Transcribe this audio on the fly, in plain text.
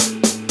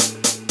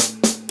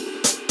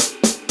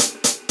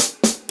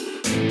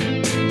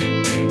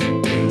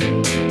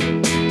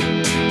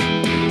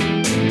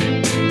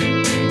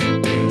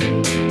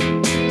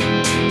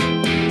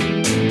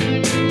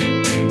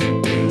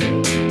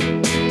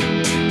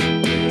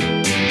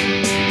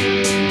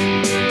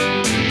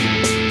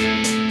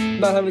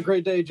Not having a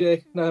great day,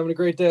 Jay. Not having a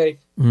great day.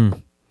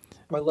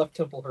 My left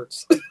temple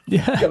hurts.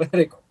 Yeah. Got a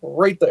headache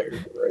right there.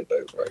 Right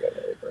there. I got a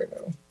headache right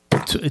now.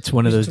 It's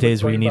one of those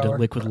days where you need a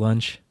liquid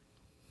lunch.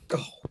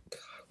 Oh, God,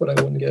 what I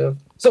wouldn't give.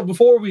 So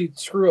before we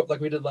screw up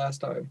like we did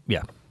last time.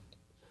 Yeah.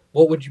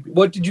 What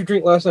did you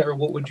drink last night, or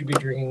what would you be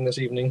drinking this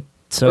evening?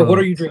 So or what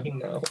are you drinking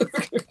now?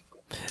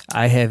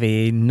 I have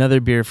another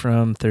beer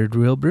from Third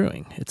Wheel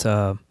Brewing. It's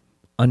a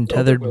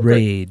Untethered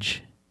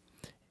Rage.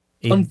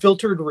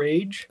 Unfiltered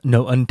Rage?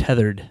 No,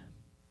 Untethered.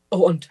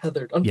 Oh,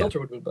 Untethered.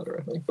 Unfiltered would have been better,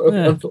 I think. But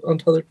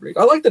Untethered Rage.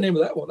 I like the name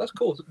of that one. That's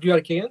cool. Do you got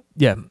a can?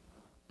 Yeah.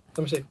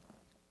 Let me see.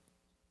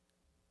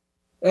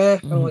 I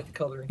don't like the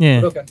coloring.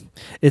 Yeah. Okay.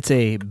 It's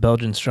a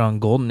Belgian Strong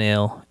Golden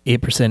Ale, 8%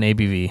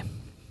 ABV.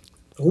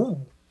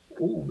 Ooh.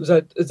 Is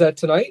that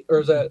tonight,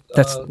 or is that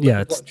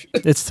lunch?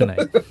 It's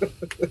tonight.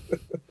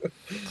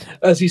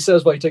 As he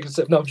says while he takes a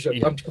sip. No, I'm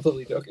joking. Yeah. I'm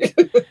completely joking.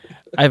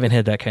 I haven't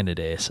had that kind of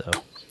day, so.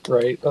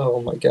 Right.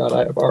 Oh my God,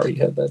 I've already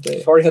had that day.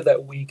 I've already had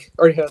that week.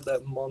 Already had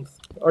that month.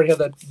 Already had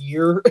that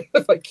year.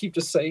 If I keep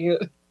just saying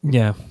it.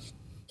 Yeah.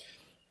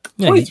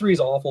 23 is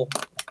awful.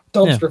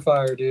 Dumpster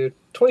fire, dude.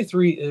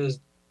 23 is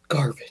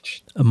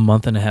garbage. A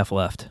month and a half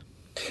left.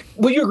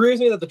 Will you agree with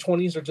me that the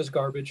 20s are just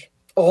garbage?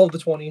 All of the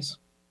 20s?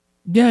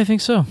 Yeah, I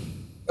think so.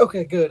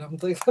 Okay, good. I'm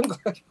glad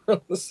we're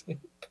on the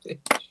same page.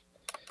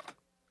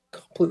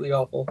 Completely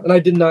awful. And I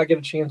did not get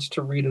a chance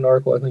to read an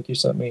article I think you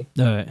sent me.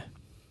 All right.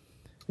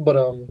 But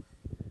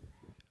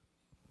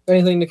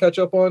anything to catch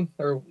up on,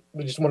 or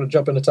we just want to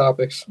jump into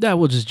topics? Yeah,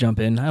 we'll just jump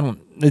in.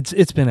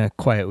 It's been a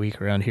quiet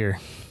week around here.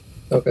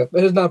 Okay.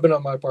 It has not been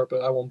on my part,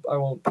 but I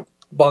won't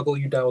boggle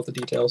you down with the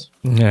details.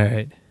 All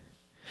right.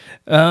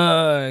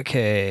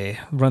 Okay.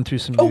 Run through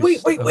some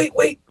news. Wait.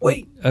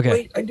 Okay.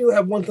 Wait, I do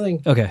have one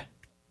thing. Okay.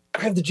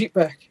 I have the Jeep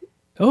back.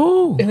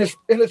 Oh. And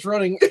it's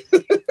running.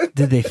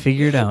 Did they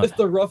figure it out? It's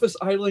the roughest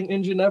idling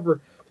engine ever,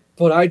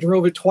 but I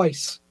drove it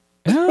twice.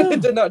 Oh.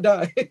 It did not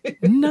die.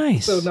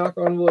 Nice. So knock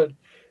on wood.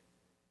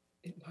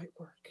 It might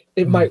work.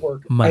 It might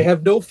work. I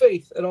have no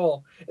faith at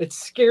all. It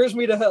scares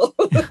me to hell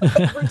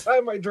every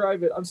time I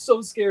drive it. I'm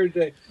so scared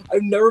today.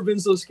 I've never been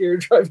so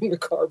scared driving a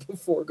car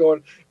before,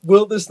 going,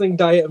 will this thing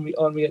die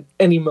on me at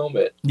any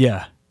moment?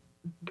 Yeah.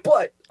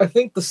 But I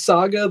think the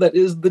saga that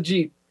is the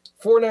Jeep,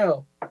 for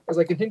now, as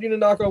I continue to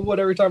knock on wood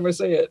every time I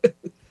say it,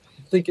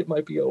 I think it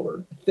might be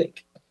over. I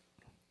think.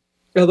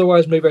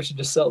 Otherwise, maybe I should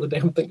just sell the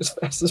damn thing as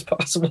fast as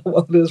possible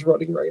while it is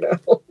running right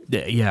now.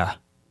 Yeah.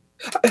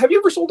 Have you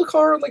ever sold a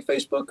car on like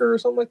Facebook or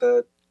something like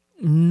that?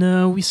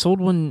 No, we sold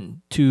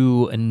one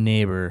to a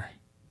neighbor.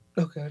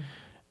 Okay.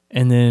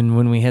 And then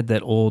when we had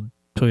that old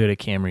Toyota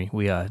Camry,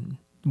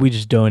 we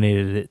just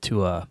donated it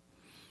to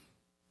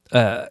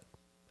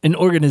an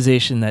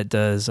organization that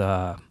does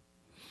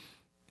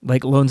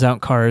like loans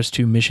out cars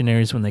to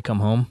missionaries when they come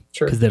home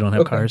because they don't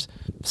have cars.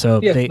 So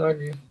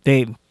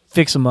they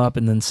fix them up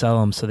and then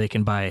sell them so they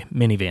can buy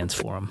minivans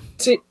for them.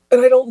 See,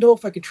 and I don't know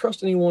if I could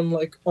trust anyone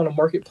like on a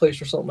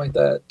marketplace or something like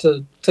that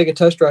to take a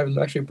test drive and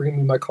actually bring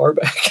me my car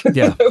back.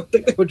 Yeah. I would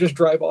think they would just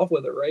drive off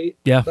with it, right?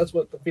 Yeah. That's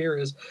what the fear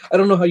is. I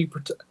don't know how you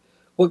protect.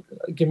 Well,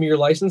 give me your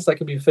license. That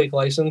could be a fake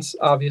license,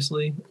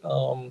 obviously.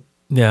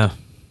 Yeah.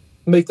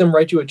 Make them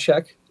write you a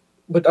check,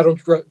 but I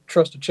don't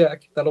trust a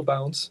check. That'll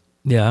bounce.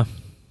 Yeah.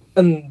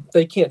 And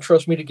they can't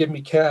trust me to give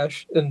me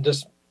cash and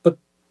just. But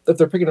if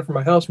they're picking it from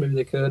my house, maybe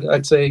they could.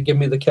 I'd say give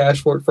me the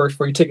cash for it first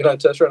before you take it on a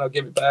test run. I'll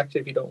give it back to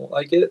you if you don't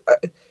like it.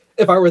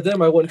 If I were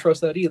them, I wouldn't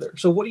trust that either.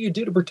 So what do you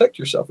do to protect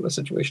yourself in a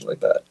situation like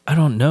that? I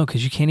don't know,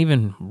 because you can't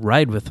even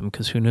ride with them,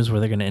 because who knows where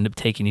they're going to end up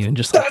taking you. And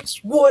just That's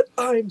what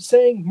I'm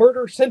saying.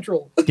 Murder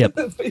Central. Yep.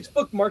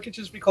 Facebook market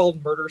should be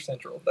called Murder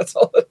Central. That's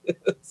all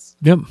it is.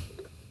 Yep.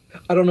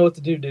 I don't know what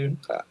to do, dude.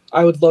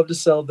 I would love to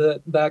sell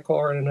that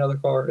car and another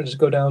car and just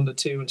go down to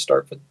 2 and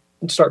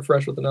start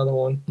fresh with another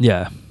one.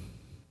 Yeah.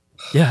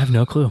 Yeah, I have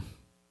no clue.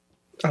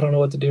 I don't know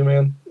what to do,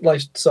 man.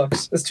 Life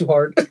sucks. It's too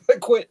hard. I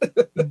quit.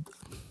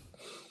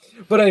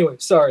 But anyway,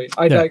 sorry.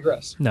 I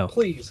digress. No.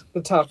 Please,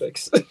 the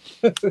topics.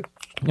 All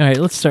right,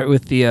 let's start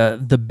with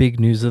the big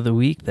news of the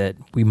week that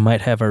we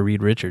might have our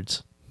Reed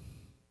Richards.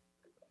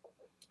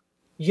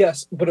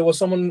 Yes, but it was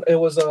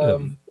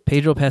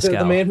Pedro Pascal.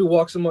 The man who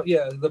walks among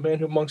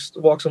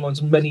walks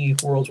amongst many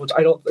worlds, which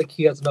I don't think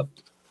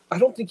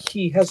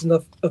he has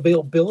enough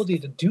availability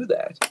to do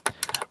that.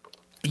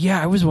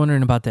 Yeah, I was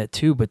wondering about that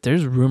too, but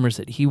there's rumors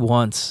that he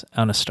wants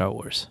on a Star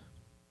Wars.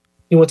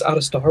 He wants out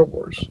of Star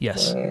Wars.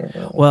 Yes.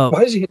 Well,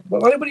 why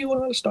would he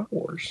want out of Star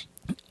Wars?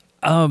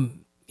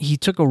 He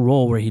took a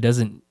role where he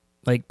doesn't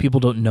people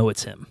don't know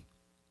it's him.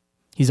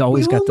 He's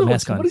always got the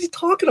mask on. What is he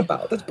talking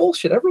about? That's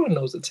bullshit. Everyone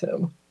knows it's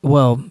him.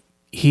 Well,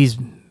 he's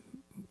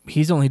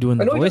only doing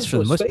the voice for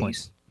the most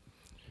part.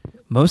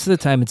 Most of the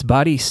time, it's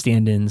body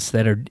stand-ins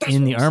that are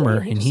in the armor,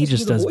 and he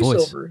just does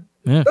voice.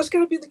 Yeah. That's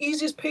gotta be the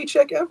easiest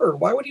paycheck ever.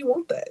 Why would he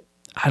want that?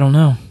 I don't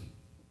know.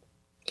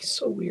 He's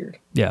so weird.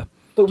 Yeah.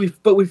 But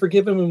we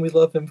forgive him and we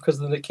love him because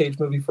of the Nick Cage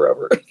movie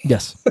Forever.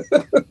 Yes.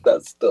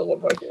 That's still one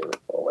of my favorite.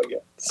 Oh my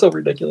God. So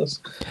ridiculous.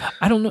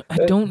 I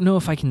don't know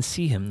if I can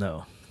see him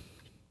though.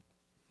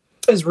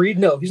 As Reed?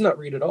 No, he's not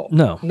Reed at all.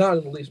 No. Not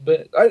in the least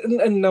bit.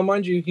 And now,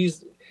 mind you,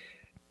 he's,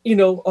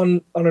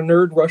 on a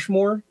Nerd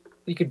Rushmore,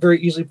 you could very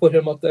easily put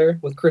him up there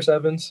with Chris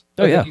Evans.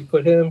 Oh, yeah. You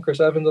put him, Chris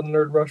Evans on the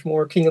Nerd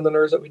Rushmore, King of the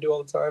Nerds that we do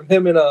all the time.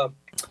 Him and,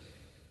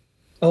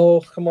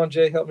 come on,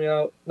 Jay, help me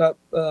out. Not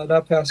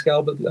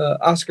Pascal, but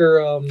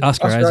Oscar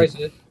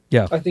Isaac.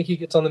 Yeah. I think he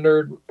gets on the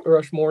Nerd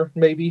Rushmore,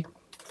 maybe.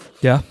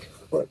 Yeah.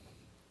 But,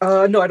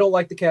 no, I don't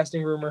like the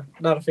casting rumor.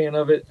 Not a fan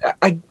of it.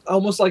 I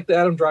almost like the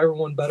Adam Driver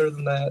one better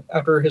than that.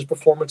 After his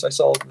performance I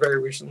saw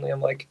very recently,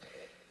 I'm like,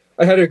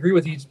 I had to agree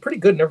with you. He's pretty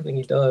good in everything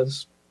he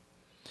does.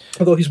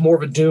 Although he's more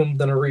of a Doom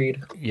than a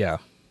Reed. Yeah,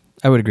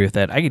 I would agree with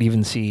that. I could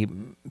even see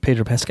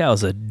Pedro Pascal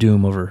as a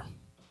Doom over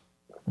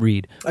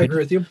Reed. I agree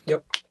with you.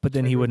 Yep. But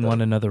then he wouldn't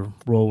want another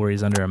role where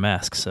he's under a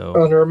mask.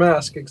 So under a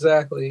mask,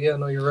 exactly. Yeah,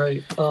 no, you're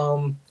right.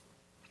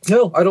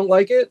 No, I don't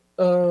like it.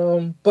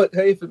 But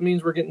hey, if it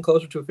means we're getting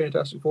closer to a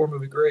Fantastic Four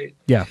movie, great.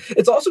 Yeah.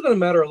 It's also going to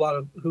matter a lot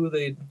of who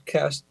they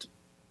cast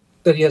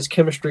that he has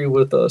chemistry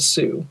with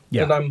Sue.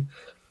 Yeah. And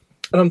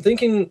I'm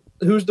thinking,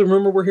 who's the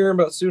rumor we're hearing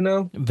about Sue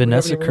now?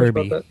 Vanessa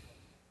Kirby.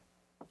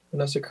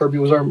 Vanessa Kirby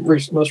was our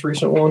most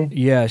recent one.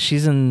 Yeah,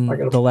 she's in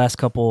the last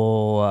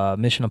couple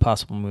Mission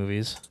Impossible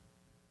movies.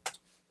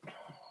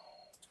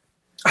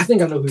 I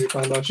think I know who you're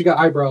talking about. She got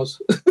eyebrows,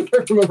 if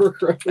I remember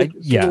correctly.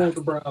 Yeah. With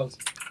the brows.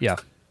 Yeah.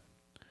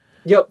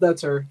 Yep,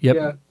 that's her. Yep.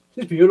 Yeah,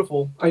 she's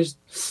beautiful. I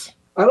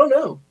don't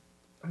know.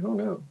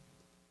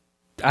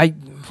 I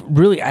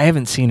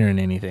haven't seen her in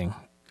anything.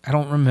 I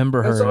don't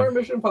remember her. I saw her in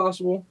Mission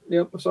Impossible.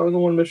 Yep, I saw her in the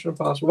one Mission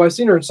Impossible. But I've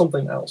seen her in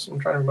something else. I'm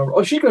trying to remember.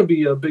 Oh, she's going to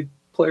be a big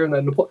player in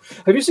that.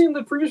 Have you seen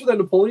the previews for that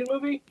Napoleon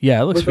movie?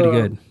 Yeah, it looks pretty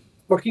good.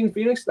 Joaquin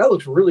Phoenix? That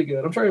looks really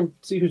good. I'm trying to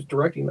see who's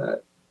directing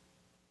that.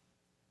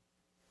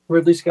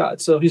 Ridley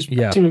Scott. So he's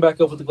teaming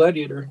back up with the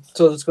Gladiator.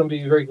 So it's going to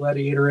be very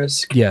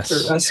Gladiator-esque. Yes.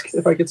 Or esque,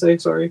 if I could say.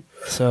 Sorry.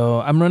 So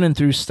I'm running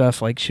through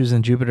stuff like she was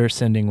in Jupiter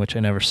Ascending, which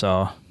I never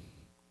saw.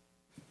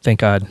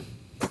 Thank God.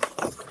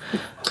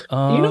 You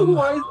know who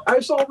I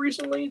saw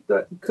recently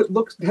that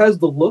has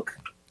the look?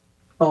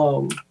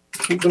 I'm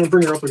going to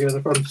bring her up again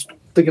if I'm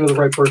thinking of the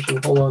right person.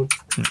 Hold on.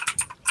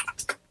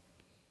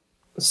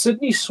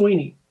 Sydney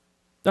Sweeney.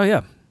 Oh,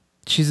 yeah.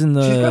 She's in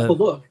She's got the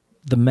look.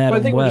 The Madam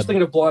I think Web. we're just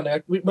thinking of blonde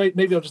act.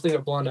 Maybe I'm just thinking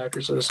of blonde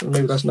actresses, and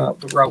maybe that's not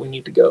the route we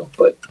need to go.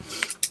 But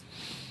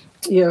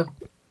yeah,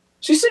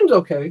 she seems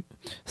okay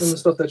in the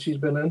stuff that she's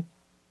been in.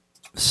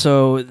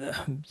 So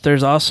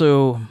there's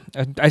also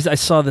I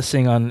saw this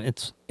thing on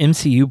it's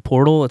MCU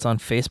Portal. It's on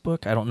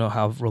Facebook. I don't know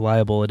how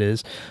reliable it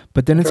is,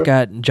 but then it's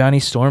got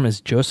Johnny Storm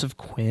as Joseph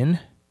Quinn.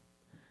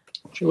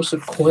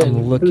 Joseph Quinn.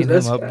 I'm looking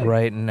him up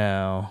right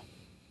now.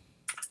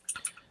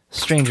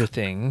 Stranger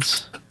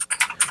Things.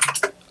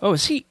 Oh,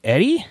 is he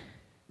Eddie?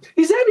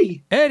 He's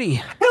Eddie. Eddie.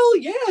 Hell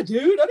yeah,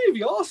 dude. I think it'd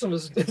be awesome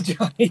as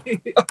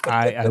Johnny.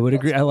 I would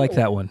agree. I like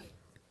that one.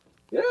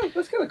 Yeah,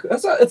 that's kind of cool.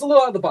 It's a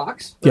little out of the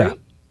box. Right? Yeah.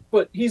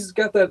 But he's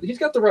got the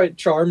right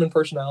charm and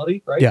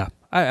personality, right? Yeah.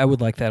 I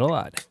would like that a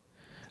lot.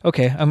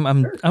 Okay,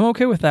 I'm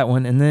okay with that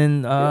one. And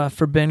then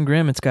for Ben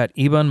Grimm, it's got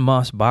Ebon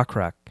Moss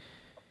Bachrach.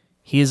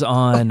 He is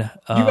on you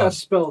gotta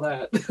spell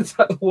that.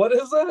 What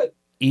is that?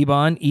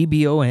 Ebon,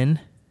 E-B-O-N.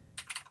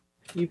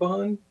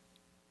 Ebon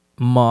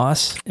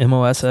Moss,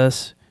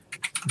 M-O-S-S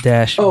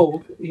dash.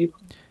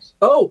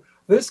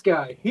 This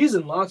guy. He's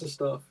in lots of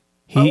stuff.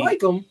 I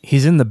like him.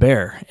 He's in The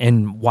Bear,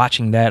 and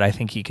watching that, I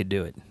think he could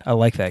do it. I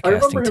like that casting,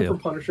 too. I remember him from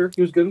Punisher.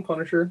 He was good in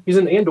Punisher. He's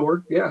in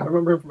Andor. Yeah, I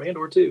remember him from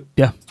Andor, too.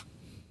 Yeah.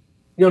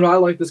 I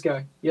like this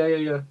guy.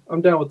 Yeah.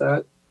 I'm down with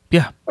that.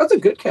 Yeah. That's a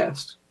good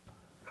cast.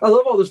 I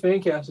love all this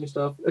fan casting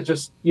stuff. It's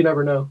just, you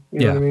never know. You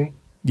know what I mean?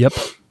 Yep.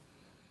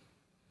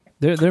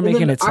 They're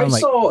making it sound like...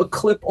 I saw a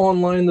clip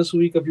online this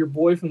week of your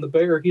boy from The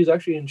Bear. He's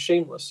actually in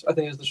Shameless, I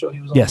think is the show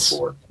he was on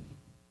before.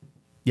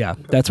 Yeah,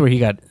 that's where he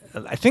got...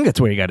 I think that's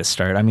where he got his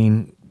start. I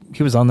mean,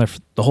 he was on there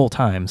the whole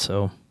time,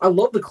 so... I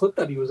love the clip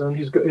that he was in.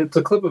 It's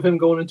a clip of him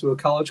going into a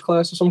college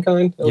class of some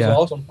kind. It was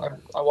awesome.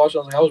 I watched it.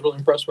 I was really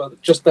impressed by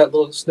it. Just that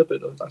little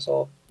snippet I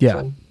saw. Yeah.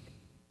 So.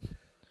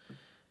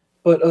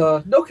 But,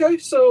 okay,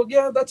 so,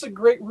 yeah, that's a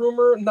great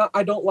rumor.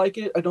 I don't like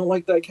it. I don't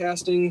like that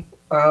casting.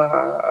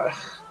 I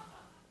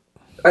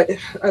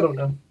don't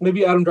know.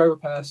 Maybe Adam Driver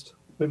passed.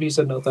 Maybe he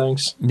said no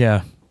thanks.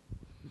 Yeah.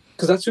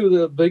 Because that's who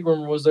the big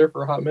rumor was there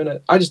for a hot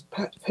minute.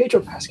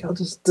 Pedro Pascal,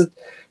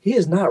 he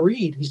is not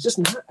Reed. He's just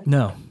not.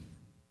 No.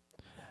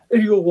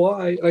 And you go,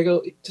 why? And I go,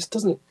 it just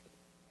doesn't.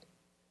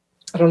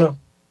 I don't know.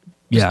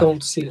 Just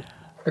don't see it.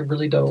 I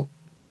really don't.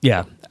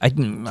 Yeah.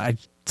 I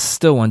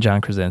still want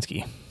John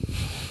Krasinski.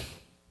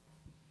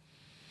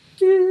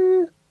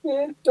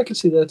 Yeah, I could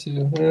see that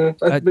too. Yeah,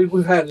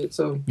 we've had it,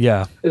 so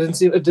yeah. It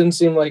didn't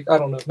seem like, I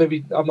don't know.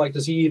 Maybe I'm like,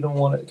 does he even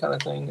want it, kind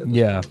of thing?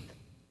 Yeah.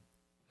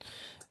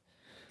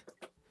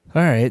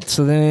 All right,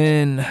 so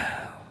then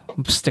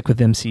stick with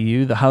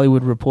MCU. The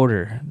Hollywood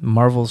Reporter,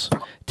 Marvel's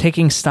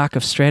taking stock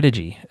of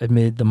strategy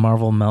amid the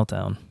Marvel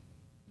meltdown.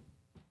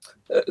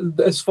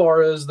 As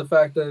far as the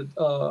fact that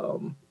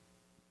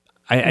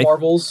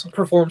Marvel's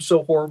performed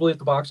so horribly at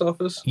the box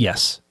office.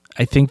 Yes.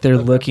 I think they're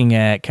looking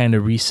at kind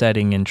of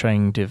resetting and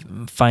trying to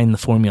find the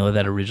formula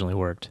that originally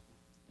worked.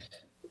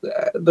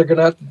 They're going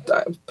to have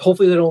to,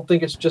 hopefully they don't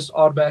think it's just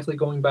automatically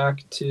going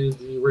back to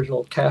the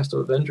original cast of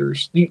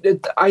Avengers.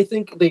 I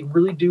think they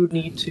really do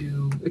need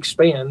to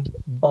expand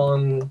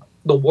on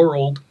the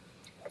world.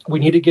 We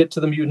need to get to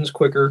the mutants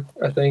quicker,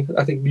 I think.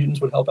 I think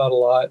mutants would help out a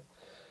lot.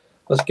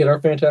 Let's get our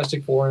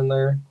Fantastic Four in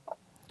there.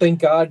 Thank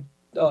God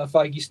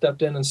Feige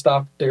stepped in and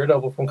stopped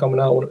Daredevil from coming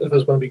out if it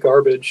was going to be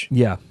garbage.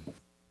 Yeah.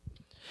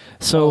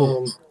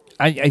 So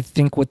I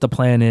think what the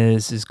plan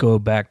is go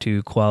back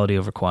to quality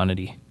over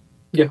quantity.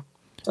 Yeah.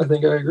 I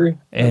think I agree.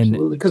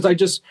 Absolutely. Because did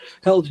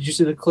you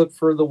see the clip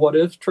for the What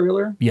If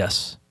trailer?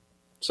 Yes.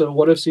 So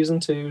What If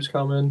Season 2 is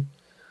coming.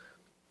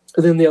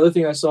 And then the other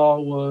thing I saw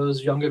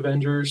was Young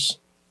Avengers.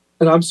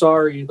 And I'm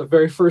sorry, the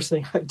very first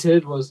thing I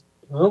did was,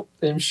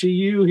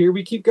 MCU, here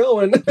we keep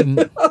going.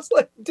 I was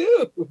like,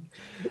 dude,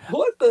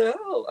 what the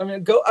hell? I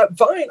mean,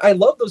 fine. I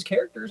love those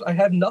characters. I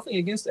have nothing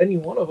against any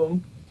one of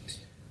them.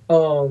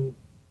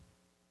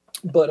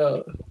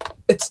 But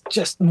it's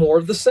just more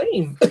of the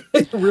same.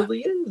 It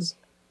really is.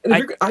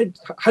 And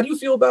how do you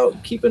feel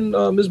about keeping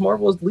Ms.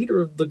 Marvel as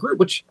leader of the group?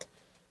 Which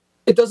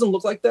it doesn't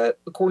look like that,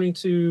 according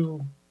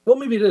to. Well,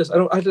 maybe it is.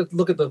 I had to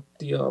look at the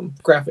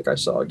graphic I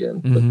saw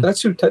again. But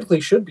that's who technically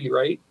should be,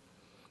 right?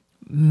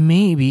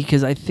 Maybe,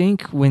 because I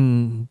think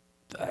when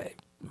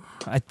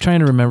I'm trying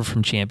to remember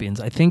from Champions,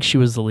 I think she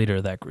was the leader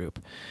of that group.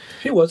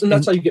 She was, and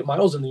that's how you get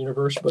Miles in the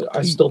universe. But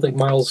I still think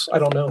Miles. I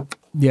don't know.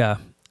 Yeah,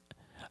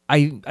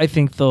 I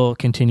think they'll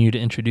continue to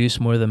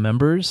introduce more of the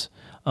members.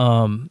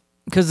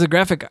 Because the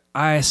graphic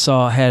I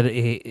saw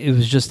it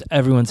was just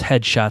everyone's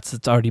headshots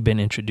that's already been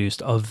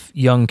introduced of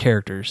young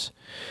characters.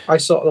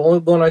 The only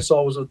one I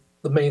saw was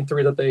the main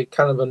three that they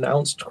kind of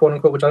announced, quote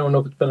unquote, which I don't know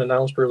if it's been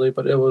announced really,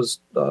 but it was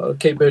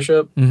Kate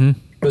Bishop,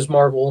 Ms.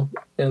 Marvel,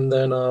 and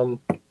then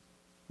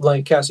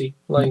Cassie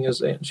Lang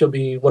she'll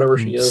be whatever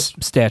she is.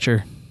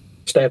 Stature,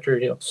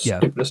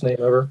 stupidest name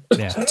ever.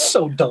 Yeah. It's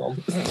so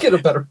dumb. Get a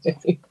better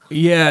name.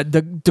 Yeah,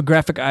 the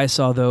graphic I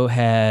saw though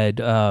had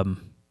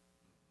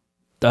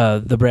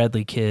the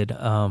Bradley kid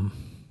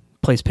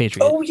plays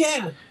Patriot. Oh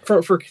yeah,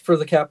 for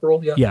the Cap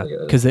role. Yeah,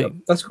 because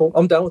that's cool.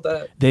 I'm down with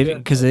that.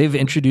 They've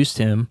introduced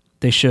him.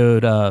 They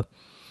showed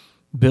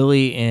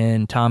Billy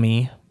and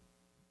Tommy,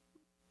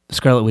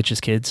 Scarlet Witch's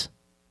kids,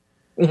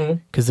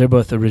 because they're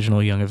both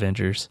original Young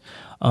Avengers.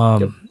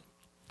 Oh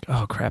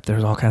crap!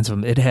 There's all kinds of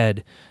them. It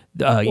had.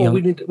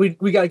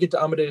 We got to get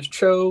to Amadeus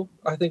Cho.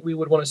 I think we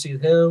would want to see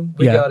him.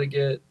 We got to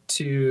get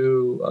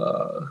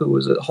to who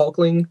was it?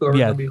 Hulkling. Whoever's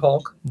going to be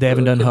Hulk. They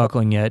haven't done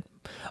Hulkling yet.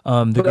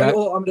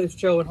 Amadeus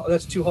Cho, and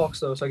that's two Hulks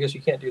though, so I guess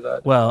you can't do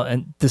that. Well,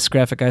 and this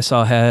graphic I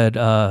saw had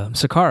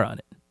Sakaar on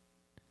it.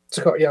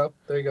 Sakaar, yeah,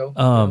 there you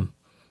go.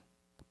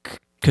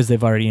 Because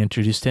they've already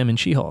introduced him in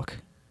She-Hulk.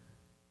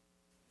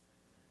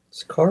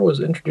 Sakaar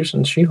was introduced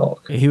in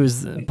She-Hulk. He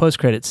was the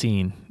post-credit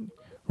scene.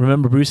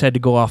 Remember, Bruce had to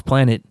go off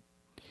planet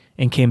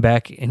and came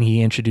back, and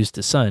he introduced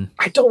his son.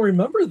 I don't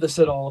remember this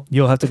at all.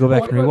 You'll have to go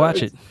back and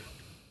rewatch it.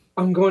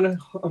 I'm going to.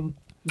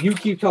 You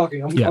keep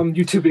talking. I'm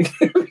YouTubing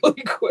it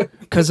really quick.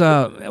 Because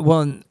I'll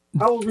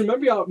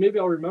remember. Maybe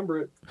I'll remember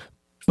it.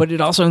 But it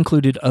also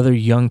included other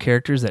young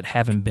characters that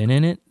haven't been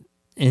in it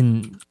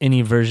in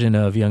any version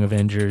of Young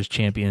Avengers,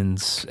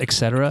 Champions,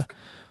 etc.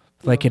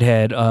 Like it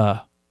had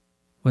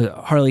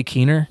Harley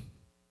Keener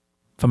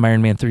from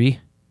Iron Man 3.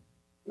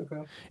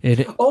 Okay.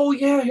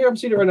 Here I'm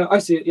seeing it right now. I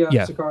see it.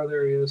 Yeah. Sakaar,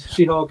 there he is.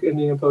 She-Hulk,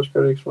 Indian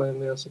post-credit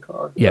explain. Yeah,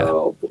 Sakaar. Yeah.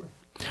 Oh boy.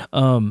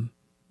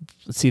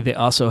 Let's see. They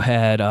also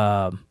had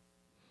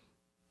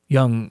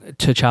young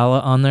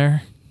T'Challa on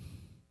there.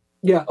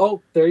 Yeah.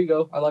 Oh, there you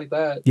go. I like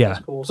that. Yeah.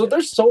 That's cool. So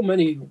there's so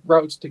many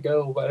routes to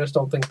go, but I just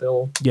don't think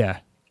they'll. Yeah.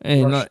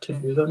 And rush to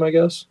do them, I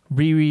guess.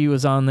 Riri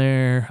was on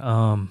there.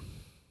 I'm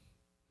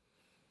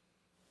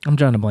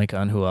drawing a blank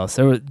on who else.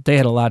 They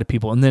had a lot of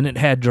people, and then it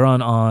had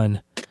drawn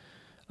on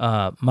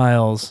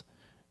Miles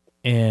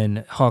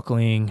and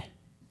Hulkling.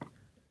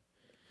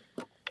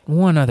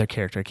 One other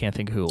character, I can't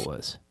think of who it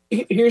was.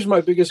 Here's my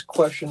biggest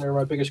question or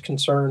my biggest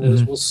concern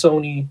is: will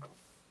Sony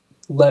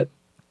let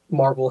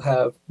Marvel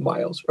have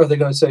Miles? Are they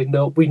going to say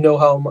no? We know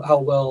how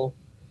well,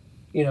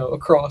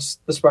 across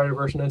the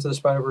Spider-Verse and Into the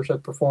Spider-Verse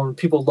have performed.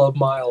 People love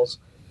Miles.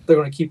 They're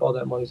going to keep all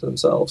that money to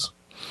themselves.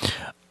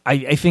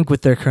 I think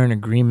with their current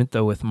agreement,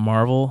 though, with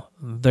Marvel,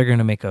 they're going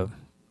to make a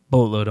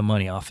boatload of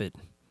money off it.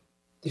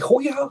 Oh,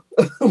 yeah.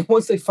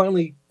 Once they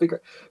finally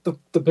figure...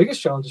 The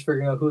biggest challenge is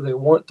figuring out who they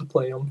want to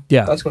play them.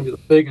 Yeah. That's going to be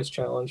the biggest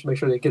challenge. Make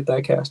sure they get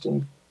that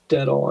casting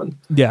dead on.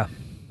 Yeah.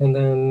 And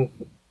then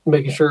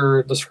making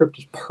sure the script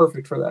is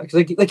perfect for that.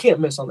 Because they can't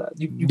miss on that.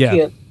 You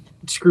can't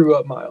screw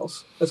up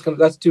Miles.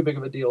 That's too big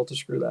of a deal to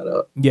screw that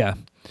up. Yeah.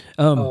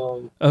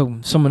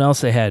 Someone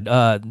else they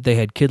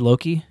had Kid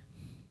Loki.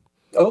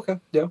 Oh, okay,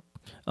 yeah.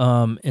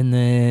 And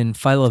then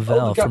Phyla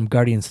Vell from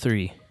Guardians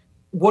 3.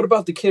 What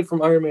about the kid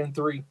from Iron Man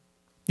 3?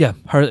 Yeah,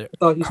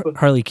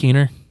 Harley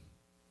Keener.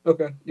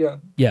 Okay, yeah.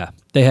 Yeah,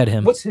 they had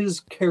him. What's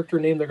his character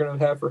name they're going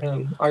to have for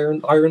him?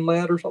 Iron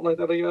Lad or something like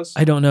that, I guess?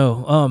 I don't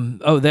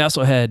know. They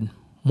also had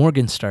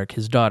Morgan Stark,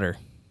 his daughter,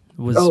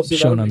 was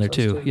shown on there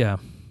too. Yeah.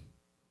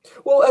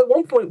 Well, at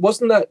one point,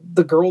 wasn't that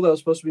the girl that was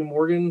supposed to be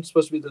Morgan,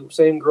 supposed to be the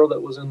same girl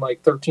that was in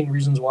like 13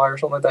 Reasons Why or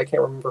something like that? I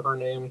can't remember her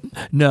name.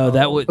 No,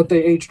 but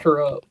they aged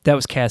her up. That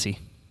was Cassie.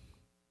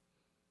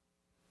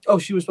 Oh,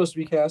 she was supposed to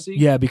be Cassie?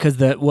 Yeah, because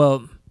they've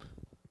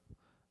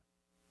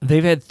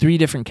had 3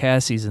 different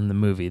Cassies in the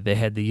movie. They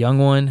had the young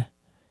one,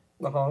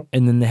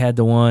 and then they had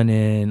the one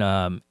in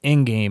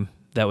Endgame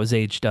that was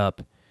aged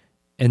up,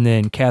 and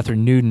then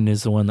Catherine Newton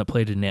is the one that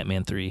played in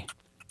Ant-Man 3.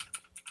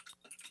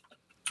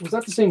 Was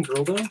that the same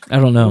girl, though? I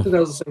don't know. I think that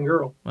was the same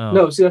girl. Oh.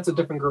 No, see, that's a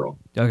different girl.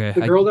 Okay.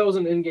 The girl that was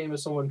in Endgame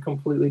is someone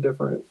completely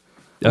different.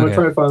 I'm going to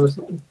try to find this.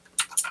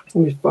 Let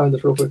me find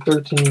this real quick.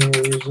 13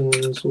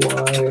 Reasons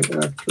Why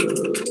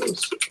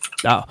actress.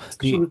 Oh,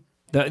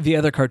 the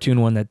other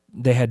cartoon one that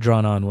they had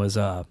drawn on was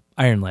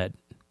Iron Lad.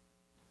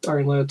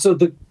 Iron Lad. So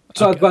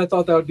I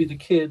thought that would be the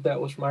kid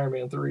that was from Iron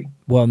Man 3.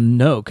 Well,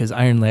 no, because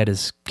Iron Lad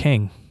is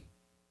Kang.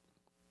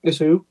 Is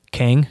who?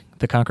 Kang,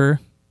 the Conqueror.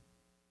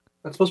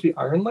 That's supposed to be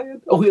Iron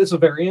Lad? Oh, it's a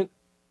variant?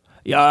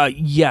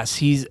 Yes,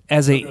 he's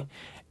as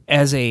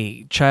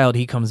a child,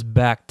 he comes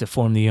back to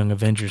form the Young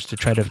Avengers to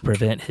try to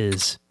prevent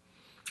his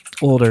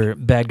older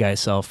bad guy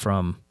self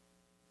from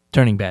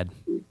turning bad.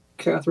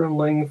 Catherine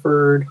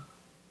Langford,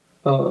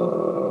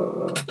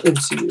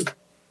 MCU.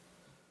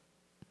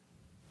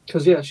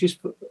 Because, yeah, she's...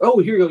 Oh,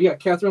 here you go. Yeah,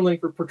 Catherine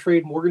Langford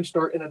portrayed Morgan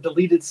Stark in a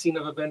deleted scene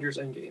of Avengers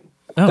Endgame.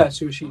 Oh. That's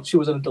who she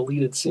was in a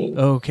deleted scene.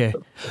 Okay.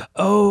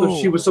 So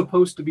she was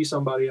supposed to be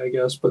somebody, I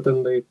guess, but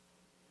then they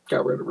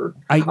got rid of her.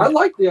 I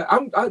like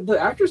the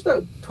actress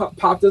that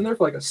popped in there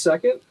for like a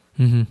second.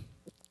 Mm-hmm.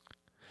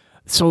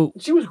 So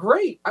she was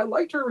great. I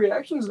liked her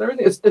reactions and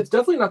everything. It's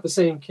definitely not the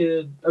same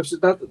kid.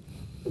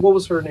 What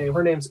was her name?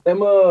 Her name's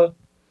Emma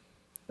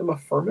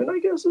Furman, I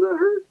guess. Is that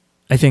her?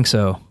 I think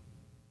so.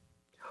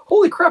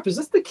 Holy crap, is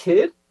this the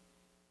kid?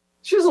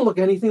 She doesn't look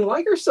anything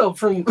like herself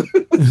from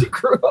when she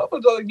grew up. I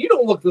was like, you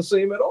don't look the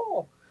same at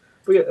all.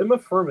 But yeah, Emma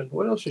Furman,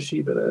 what else has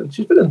she been in?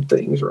 She's been in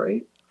things,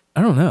 right?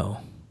 I don't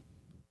know.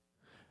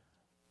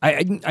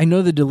 I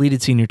know the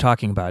deleted scene you're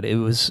talking about. It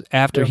was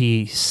after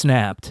he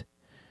snapped.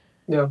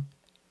 Yeah.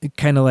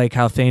 Kind of like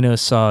how Thanos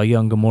saw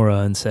young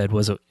Gamora and said,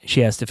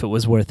 she asked if it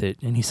was worth it,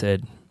 and he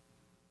said,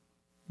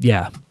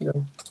 yeah.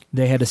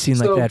 They had a scene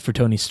like that for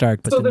Tony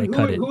Stark, but then they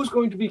cut it. Who's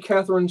going to be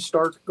Catherine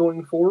Stark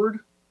going forward?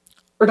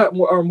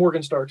 Or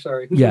Morgan Stark,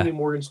 sorry. Who's going to be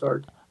Morgan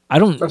Stark?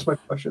 That's my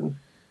question.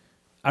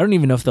 I don't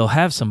even know if they'll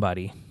have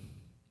somebody.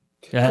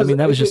 I mean,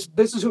 that was just...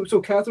 This is who...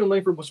 So Catherine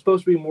Langford was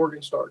supposed to be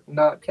Morgan Stark,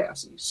 not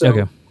Cassie.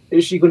 So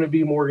is she going to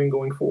be Morgan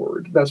going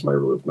forward? That's my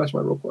real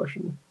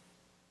question.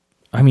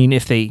 I mean,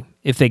 if they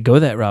go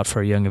that route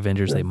for Young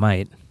Avengers, they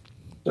might.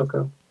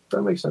 Okay.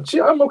 That makes sense.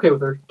 I'm okay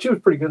with her. She was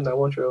pretty good in that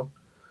one show.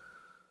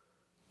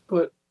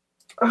 But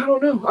I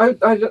don't know.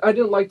 I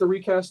didn't like the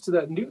recast to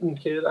that Newton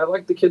kid. I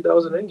liked the kid that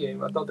was in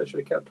Endgame. I thought they should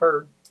have kept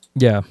her.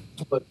 Yeah.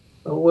 But,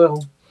 oh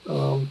well.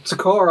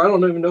 Sakaar, I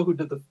don't even know who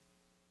did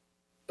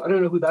I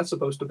don't know who that's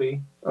supposed to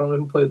be. I don't know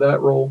who played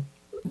that role.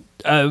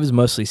 It was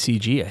mostly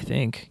CG, I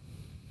think.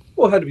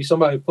 Well, it had to be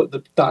somebody who put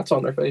the dots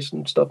on their face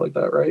and stuff like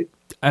that, right?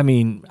 I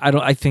mean,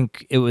 I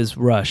think it was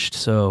rushed,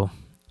 so...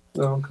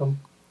 No, come.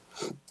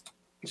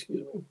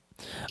 Excuse me.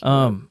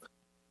 But,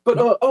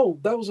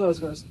 that was what I was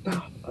going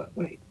to...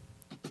 wait.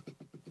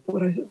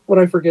 What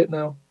I forget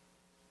now?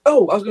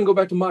 Oh, I was going to go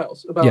back to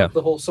Miles about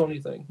the whole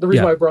Sony thing. The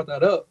reason why I brought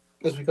that up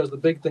is because the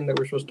big thing that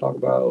we're supposed to talk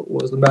about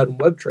was the Madden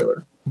Web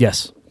trailer.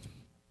 Yes.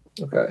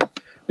 Okay.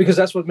 Because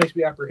that's what makes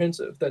me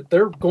apprehensive, that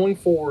they're going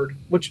forward,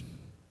 which...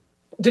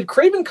 Did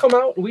Kraven come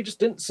out and we just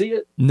didn't see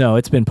it? No,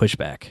 it's been pushed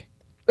back.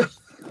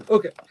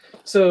 Okay.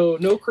 So,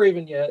 no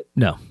Kraven yet.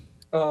 No.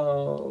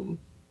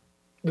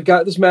 We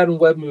got this Madden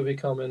Web movie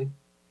coming,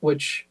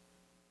 which...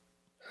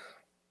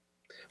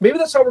 Maybe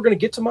that's how we're going to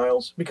get to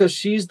Miles, because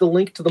she's the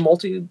link to the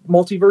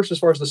multiverse as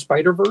far as the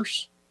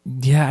Spider-Verse.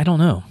 Yeah, I don't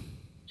know.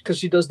 Because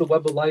she does the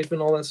Web of Life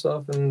and all that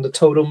stuff, and the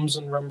totems,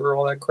 and remember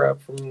all that crap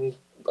from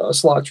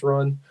Slot's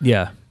run.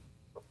 Yeah.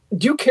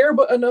 Do you care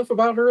enough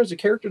about her as a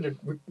character to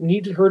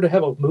need her to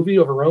have a movie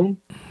of her own?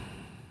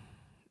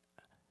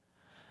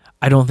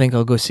 I don't think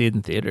I'll go see it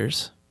in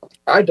theaters.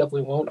 I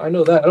definitely won't. I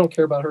know that. I don't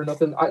care about her enough.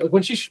 And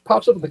when she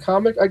pops up in the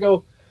comic, I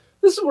go,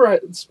 this is where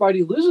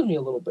Spidey loses me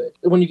a little bit.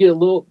 When you get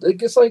it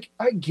gets like,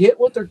 I get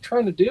what they're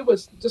trying to do,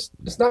 but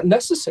it's not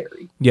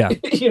necessary. Yeah.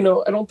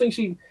 I don't think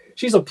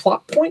she's a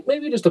plot point,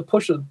 maybe just to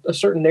push a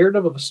certain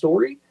narrative of a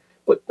story,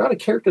 but not a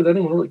character that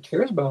anyone really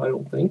cares about, I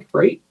don't think,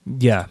 right?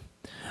 Yeah.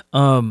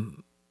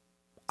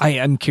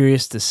 I'm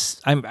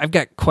curious I've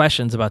got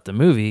questions about the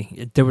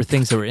movie. There were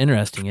things that were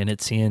interesting in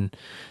it, seeing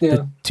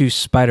the two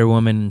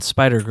Spider-Woman and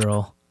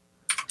Spider-Girl.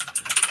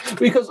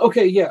 Because,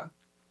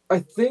 I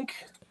think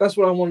that's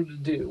what I wanted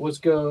to do, was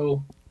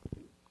go,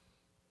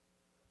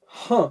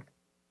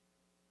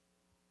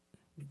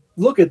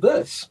 look at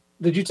this.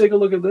 Did you take a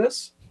look at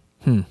this?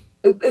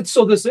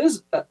 So this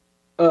is a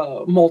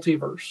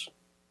multiverse.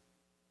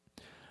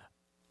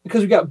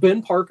 Because we got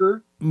Ben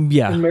Parker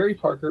and Mary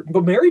Parker,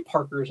 but Mary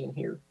Parker's in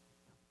here.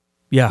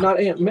 Yeah. Not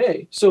Aunt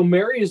May. So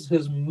Mary is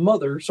his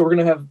mother. So we're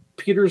going to have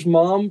Peter's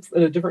mom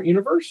in a different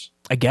universe?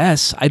 I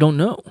guess. I don't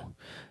know.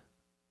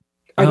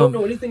 I don't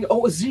know anything.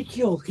 Oh,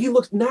 Ezekiel. He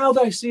looks, now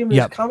that I see him in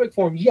his comic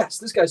form, yes,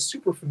 this guy's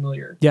super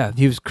familiar. Yeah,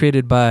 he was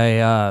created by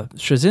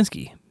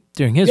Straczynski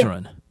during his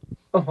run.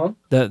 Uh-huh.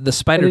 The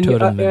spider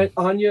totem.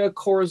 Anya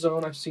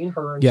Corazon, I've seen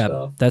her and stuff.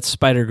 Yeah, that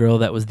spider girl,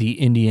 that was the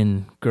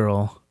Indian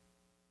girl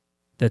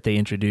that they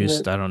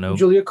introduced. I don't know.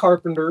 Julia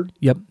Carpenter.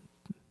 Yep.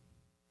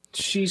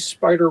 She's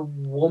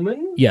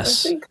Spider-Woman?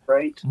 Yes. I think,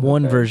 right?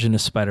 One version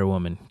of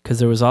Spider-Woman. Because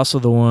there was also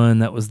the one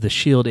that was the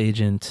S.H.I.E.L.D.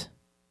 agent.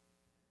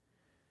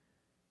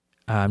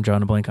 I'm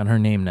drawing a blank on her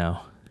name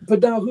now.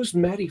 But now, who's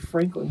Maddie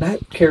Franklin?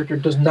 That character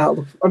does not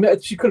look... I mean,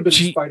 she could have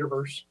been in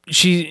Spider-Verse.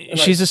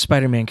 She's a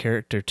Spider-Man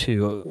character,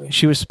 too. Yeah.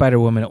 She was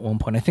Spider-Woman at one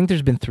point. I think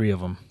there's been 3 of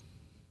them.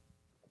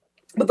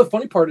 But the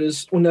funny part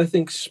is, when I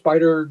think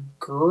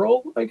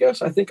Spider-Girl, I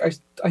guess, I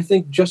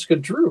think Jessica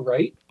Drew,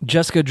 right?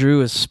 Jessica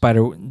Drew is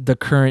the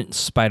current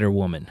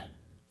Spider-Woman.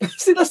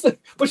 See,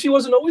 but she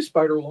wasn't always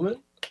Spider-Woman.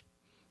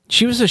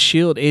 She was a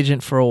S.H.I.E.L.D.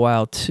 agent for a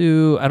while,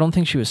 too. I don't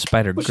think she was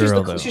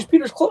Spider-Girl, though. She's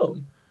Peter's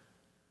clone.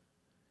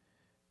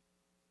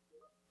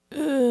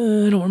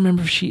 I don't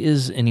remember if she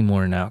is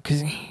anymore now,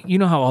 because you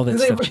know how all that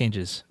stuff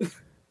changes.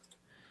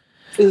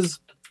 Is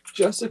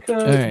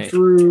Jessica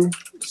Drew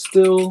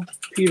still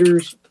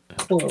Peter's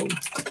clone?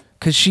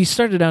 Because she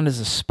started out as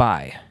a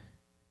spy,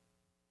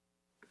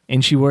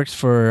 and she works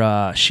for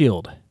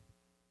S.H.I.E.L.D.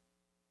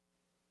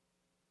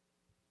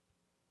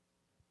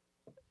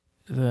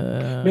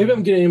 Maybe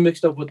I'm getting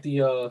mixed up with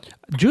the...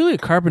 Julia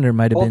Carpenter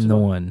might have been the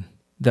one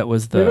that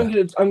was the...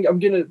 Maybe I'm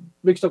getting it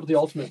mixed up with the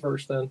Ultimate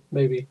Verse then,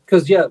 maybe.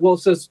 Because, it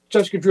says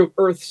Jessica Drew of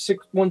Earth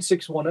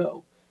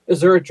 1610.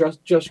 Is there a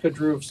Jessica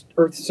Drew of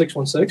Earth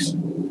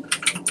 616?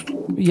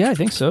 Yeah, I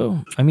think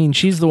so. I mean,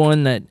 she's the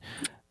one that...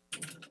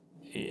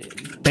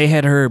 They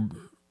had her...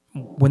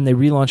 When they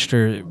relaunched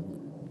her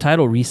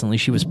title recently,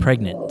 she was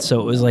pregnant.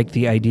 So it was like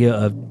the idea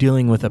of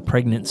dealing with a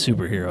pregnant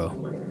superhero.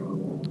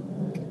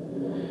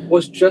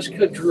 Was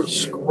Jessica Drew a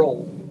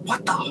Skrull?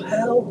 What the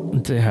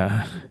hell?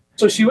 Yeah.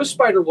 So she was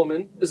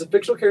Spider-Woman, is a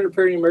fictional character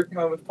appearing in American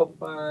comics published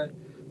by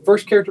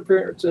first character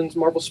appearance in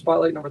Marvel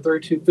Spotlight number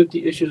 32,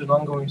 50 issues, an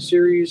ongoing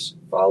series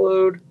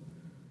followed.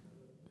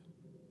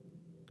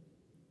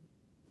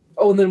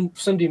 Oh, and then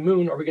Cindy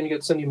Moon. Are we going to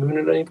get Cindy Moon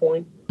at any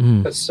point?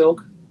 That's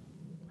Silk?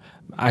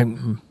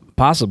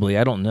 Possibly.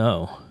 I don't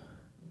know.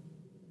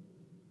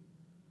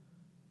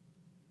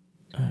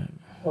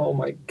 Oh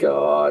my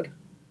god.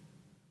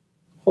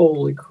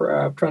 Holy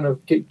crap. Trying to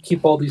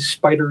keep all these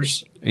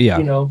spiders,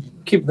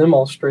 keep them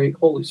all straight.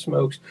 Holy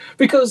smokes.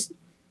 Because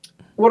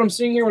what I'm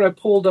seeing here when I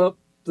pulled up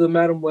the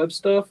Madam Web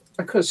stuff,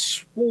 I could have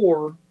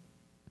swore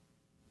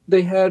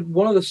they had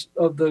one of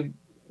the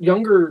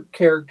younger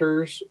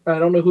characters, I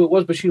don't know who it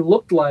was, but she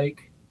looked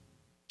like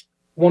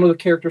one of the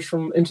characters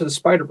from Into the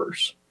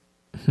Spider-Verse.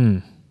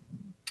 And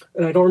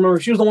I don't remember.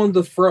 She was the one with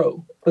the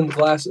fro and the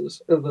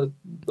glasses, the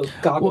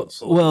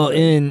goggles. Well,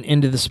 in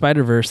Into the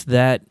Spider-Verse,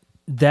 that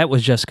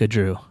was Jessica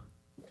Drew.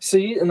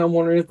 See, and I'm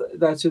wondering if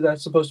that's who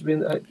that's supposed to be.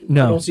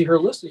 No. I don't see her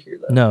listed here,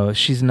 though. No,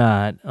 she's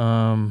not.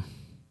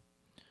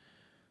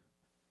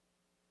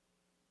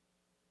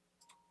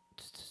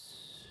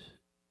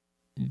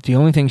 The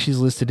only thing she's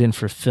listed in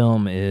for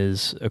film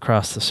is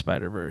Across the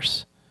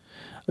Spider-Verse.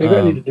 Maybe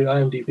I need to do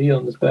IMDb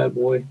on this bad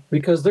boy.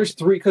 Because there's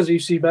 3, because you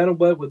see Madam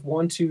Web with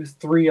 1, 2,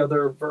 3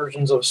 other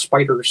versions of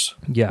spiders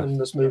in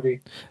this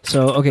movie.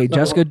 So, okay,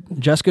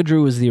 Jessica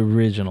Drew was the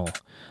original.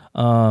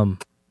 But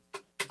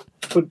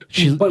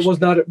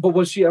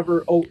was she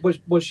ever?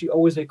 Was she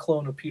always a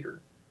clone of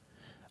Peter?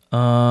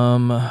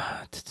 Well,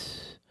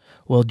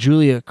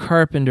 Julia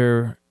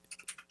Carpenter,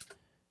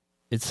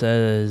 it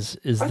says,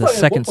 is the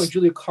second. At one point,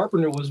 Julia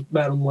Carpenter was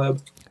Madam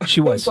Web.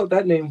 She was. I thought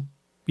that name.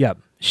 Yeah,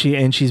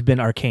 she's been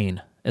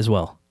Arcane as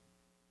well.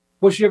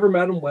 Was she ever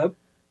Madam Web?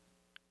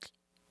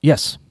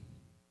 Yes.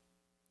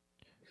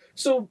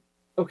 So,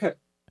 okay,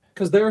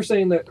 because they were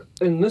saying that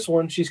in this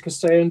one she's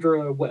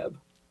Cassandra Webb.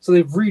 So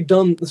they've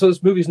redone. So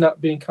this movie's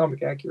not being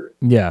comic accurate.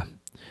 Yeah.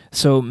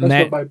 So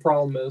that's what my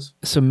problem is.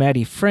 So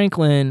Maddie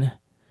Franklin,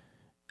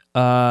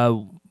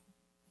 was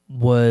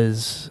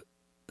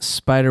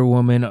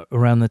Spider-Woman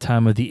around the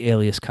time of the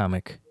Alias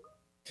comic.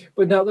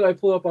 But now that I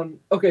pull up on,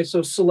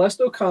 so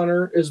Celeste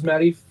O'Connor is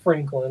Maddie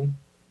Franklin.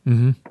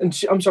 Mm-hmm.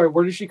 And I'm sorry,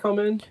 where did she come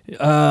in?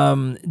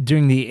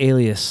 During the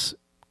Alias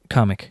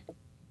comic.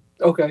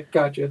 Okay,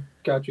 gotcha.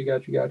 Because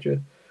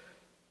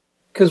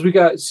we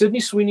got Sydney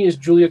Sweeney as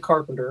Julia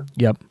Carpenter.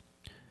 Yep.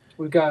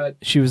 We got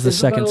she was the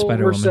second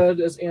Spider-Woman.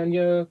 Merced as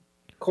Anya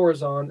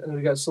Corazon, and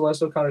we got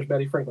Celeste O'Connor as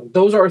Maddie Franklin.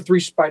 Those are our 3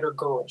 Spider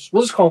Girls.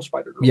 We'll just call them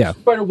Spider Girls. Yeah.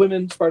 Spider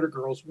Women, Spider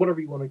Girls,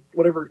 whatever you want to,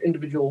 whatever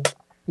individual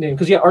name.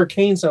 Because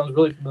Arcane sounds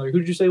really familiar. Who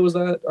did you say was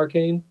that?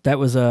 Arcane? That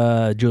was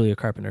Julia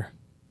Carpenter.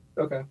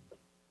 Okay.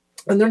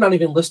 And they're not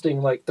even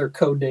listing like their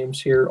code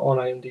names here on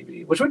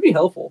IMDb, which would be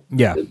helpful.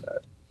 Yeah. They did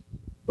that.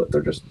 But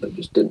they just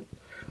didn't.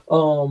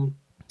 And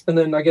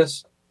then I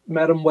guess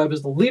Madam Web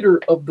is the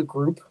leader of the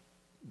group.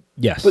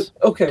 Yes. But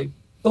okay,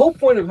 the whole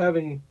point of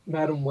having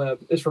Madam Web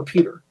is for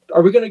Peter.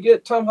 Are we going to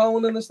get Tom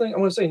Holland in this thing? I'm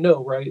going to say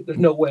no, right? There's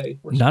no way.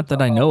 Not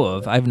that I know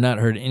of. I've not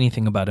heard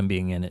anything about him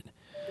being in it.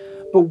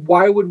 But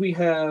why would we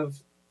have...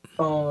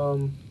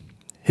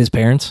 his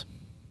parents?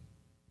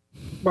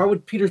 Why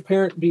would Peter's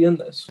parent be in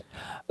this?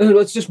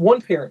 It's just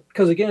one parent.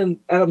 Because, again,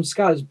 Adam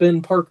Scott is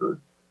Ben Parker.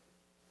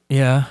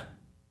 Yeah.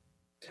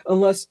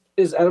 Unless,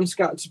 is Adam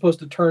Scott supposed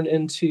to turn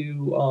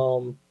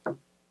into...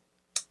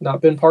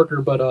 not Ben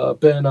Parker, but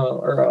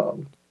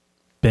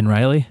Ben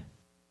Riley?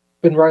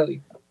 Ben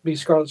Riley. Be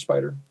Scarlet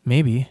Spider.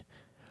 Maybe.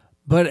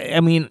 But,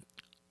 I mean,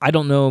 I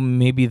don't know.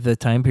 Maybe the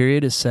time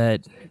period is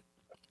set...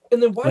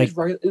 And then why is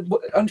Riley...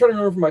 I'm trying to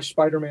remember from my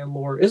Spider-Man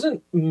lore.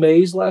 Isn't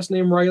May's last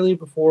name Riley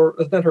before...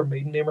 Isn't that her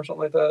maiden name or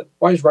something like that?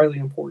 Why is Riley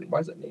important? Why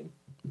is that name?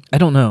 I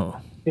don't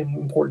know.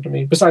 Important to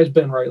me. Besides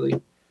Ben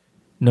Riley.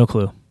 No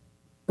clue.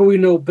 But we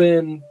know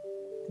Ben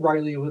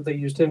Riley, what they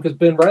used him, because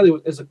Ben Riley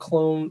is a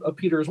clone of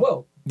Peter as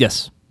well.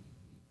 Yes.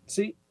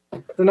 See?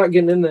 They're not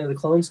getting into the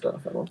clone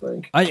stuff, I don't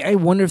think. I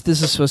wonder if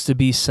this is supposed to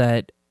be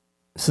set...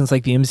 Since,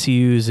 like, the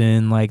MCU's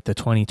in, like, the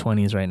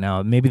 2020s right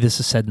now. Maybe this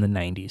is set in the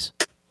 90s.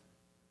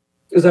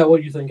 Is that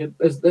what you think?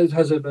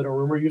 Has it been a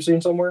rumor you've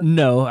seen somewhere?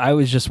 No, I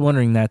was just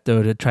wondering that,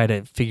 though, to try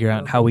to figure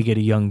out how we get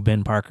a young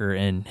Ben Parker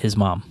and his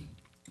mom.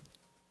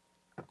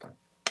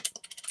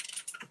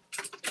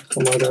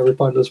 I'm going to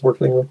reply to this work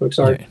thing real quick.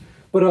 Sorry. Right.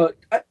 But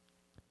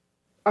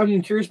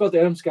I'm curious about the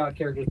Adam Scott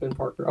character, Ben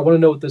Parker. I want to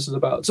know what this is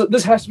about. So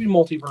this has to be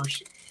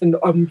multiverse, and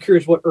I'm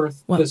curious what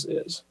Earth this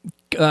is.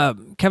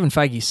 Kevin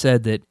Feige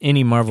said that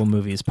any Marvel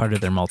movie is part of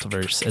their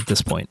multiverse at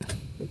this point.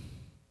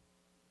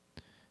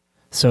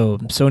 So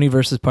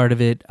Sonyverse is part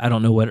of it. I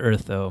don't know what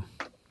Earth though.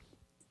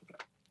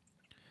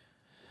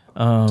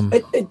 No.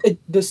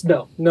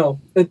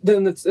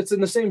 Then it's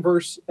in the same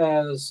verse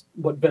as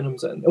what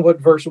Venom's in. And what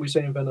verse are we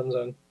saying Venom's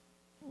in?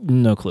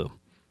 No clue.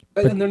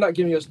 And they're not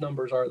giving us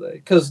numbers, are they?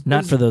 Because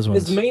not for those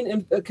ones.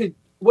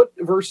 What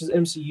verse is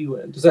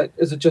MCU in?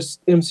 Is it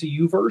just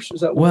MCU verse?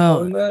 Is that what we're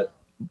calling that?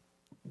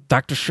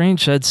 Doctor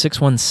Strange said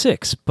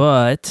 616,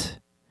 but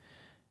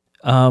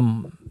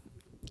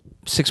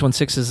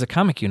 616 is a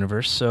comic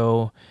universe,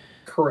 so...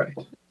 Correct.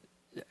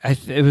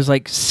 It was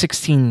like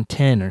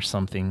 1610 or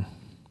something.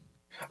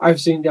 I'm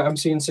seeing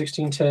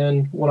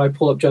 1610 when I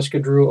pull up Jessica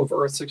Drew of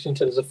Earth.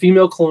 1610 is a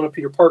female clone of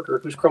Peter Parker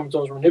whose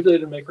chromosomes were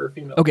manipulated to make her a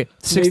female. Okay,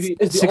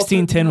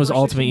 1610 was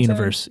Ultimate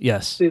Universe,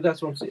 yes. See,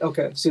 that's what I'm saying.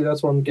 Okay,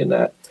 that's what I'm getting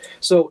at.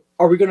 So,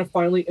 are we going to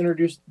finally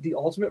introduce the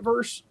Ultimate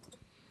Verse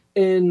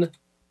in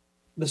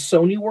the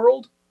Sony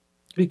world?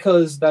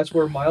 Because that's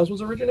where Miles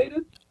was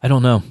originated? I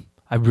don't know.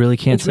 I really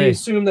can't say. We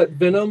assume that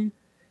Venom...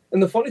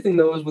 And the funny thing,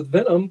 though, is with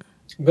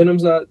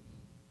Venom's not...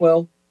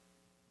 Well...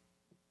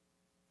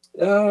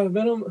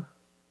 Venom...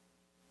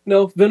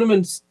 No, Venom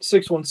in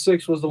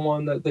 616 was the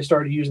one that they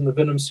started using the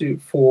Venom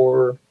suit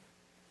for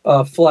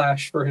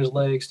Flash for his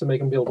legs to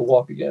make him be able to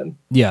walk again.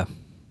 Yeah.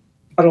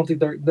 I don't think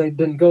they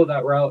didn't go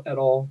that route at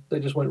all. They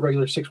just went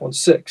regular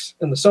 616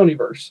 in the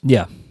Sonyverse.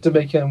 Yeah. To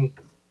make him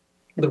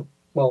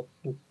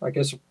I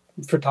guess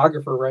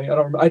photographer, right?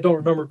 I don't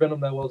remember Venom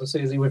that well to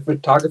say is he a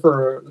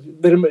photographer or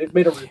they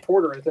made a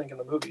reporter, I think, in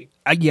the movie.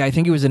 I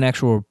think he was an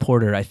actual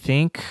reporter. I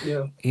think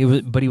he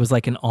was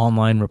like an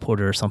online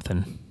reporter or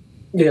something.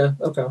 Yeah,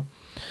 okay.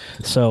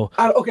 So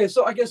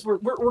so I guess we're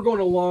going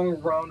a long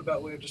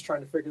roundabout way of just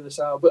trying to figure this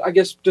out. But I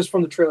guess just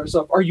from the trailer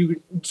stuff,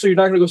 you're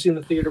not going to go see it in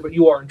the theater, but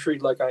you are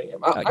intrigued like I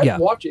am. I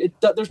watch it.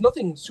 There's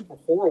nothing super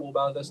horrible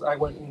about this. I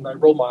went and I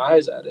rolled my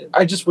eyes at it.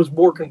 I just was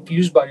more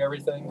confused by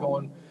everything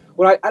going.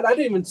 When I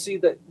didn't even see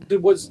that.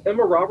 Was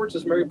Emma Roberts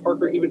as Mary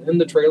Parker even in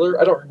the trailer?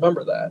 I don't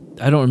remember that.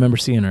 I don't remember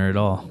seeing her at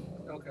all.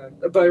 Okay,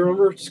 but I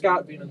remember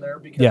Scott being in there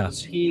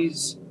because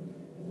he's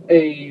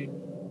a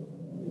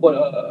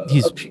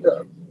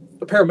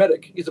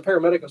paramedic. He's a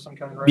paramedic of some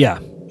kind, right? Yeah.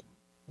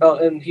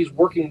 And he's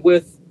working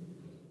with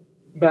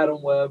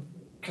Madam Web,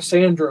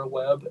 Cassandra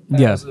Webb,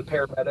 as the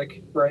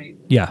paramedic, right?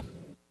 Yeah.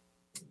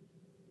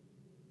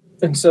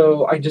 And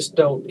so I just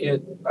don't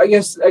get. I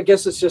guess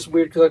it's just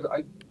weird because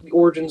the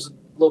origin's a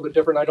little bit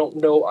different. I don't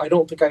know. I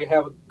don't think I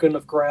have a good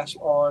enough grasp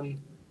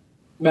on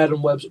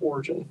Madam Web's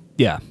origin.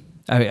 Yeah,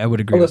 I would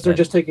agree. Unless they're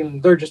just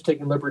taking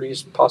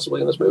liberties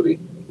possibly in this movie.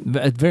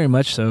 Very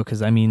much so,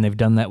 because I mean they've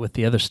done that with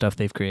the other stuff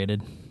they've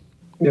created.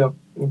 Yeah.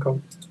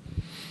 Okay.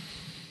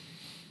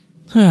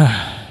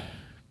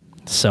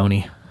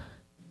 Sony.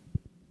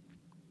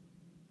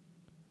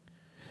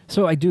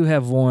 So I do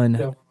have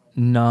one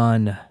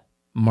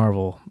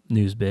non-Marvel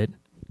news bit.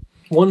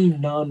 One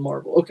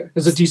non-Marvel. Okay.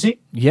 Is it DC?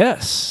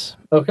 Yes.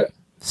 Okay.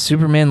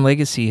 Superman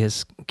Legacy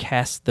has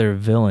cast their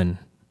villain.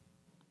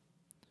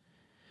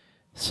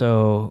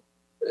 So...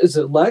 Is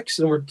it Lex,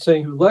 and we're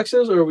saying who Lex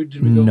is, or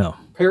did we go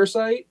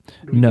Parasite?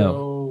 Did we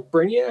go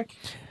Brainiac?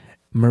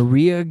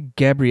 Maria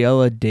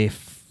Gabriela de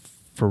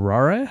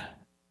Ferrara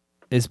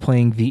is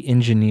playing the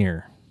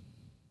Engineer.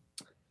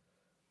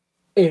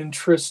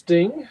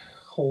 Interesting.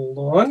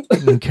 Hold on.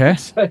 Okay.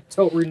 I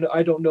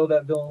don't know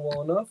that villain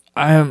well enough.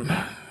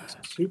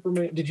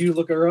 Superman. Did you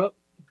look her up?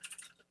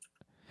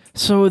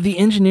 So the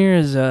Engineer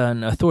is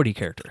an authority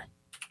character.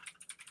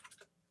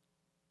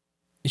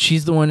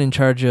 She's the one in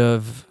charge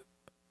of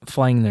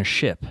flying their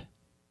ship.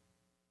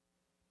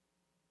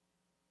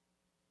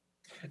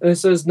 And it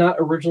says not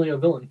originally a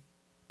villain.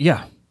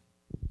 Yeah.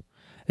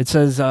 It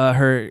says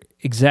her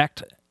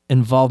exact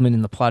involvement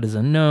in the plot is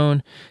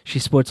unknown. She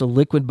sports a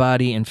liquid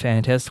body and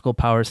fantastical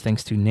powers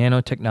thanks to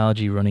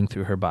nanotechnology running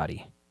through her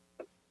body.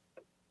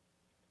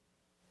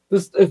 So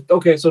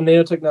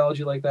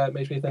nanotechnology like that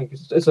makes me think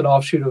it's an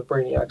offshoot of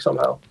Brainiac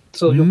somehow.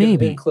 So you'll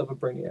maybe get an clip of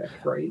Brainiac,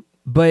 right?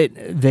 But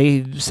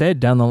they said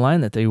down the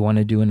line that they want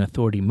to do an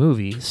Authority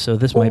movie, so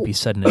this might be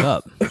setting it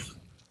up.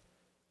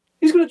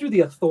 He's going to do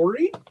the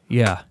Authority?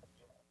 Yeah.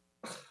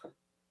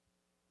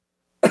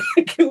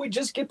 Can we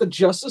just get the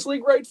Justice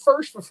League right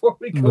first before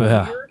we go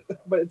weird?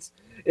 But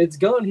it's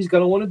Gunn. He's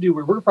going to want to do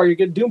weird. We're probably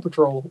going to get Doom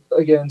Patrol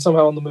again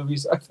somehow in the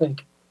movies, I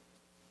think.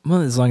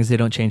 Well, as long as they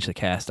don't change the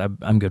cast,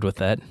 I'm good with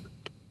that.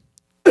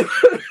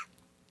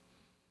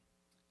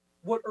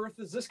 What Earth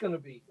is this going to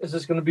be? Is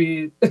this going to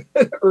be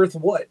Earth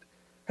what?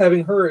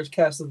 Having her as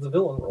cast as the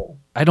villain role?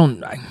 I don't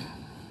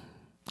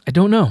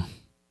know.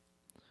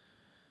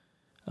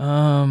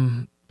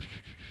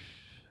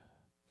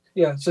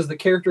 Yeah, it says the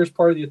character is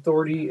part of the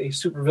Authority, a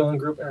supervillain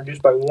group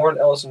introduced by Warren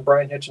Ellis and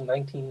Brian Hitch in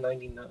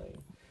 1999.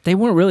 They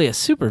weren't really a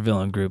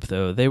supervillain group,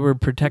 though. They were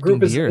protecting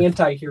the Earth. The group is an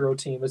anti-hero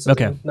team. It says,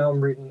 okay. Now I'm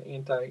reading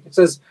anti. It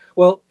says,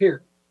 well,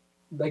 here.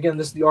 Again,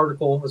 this is the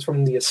article. It's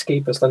from The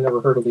Escapist. I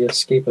never heard of The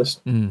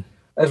Escapist. Mm.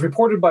 As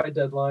reported by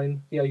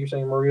Deadline, yeah, you're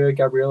saying Maria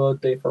Gabriela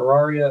de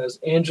Ferraria as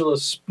Angela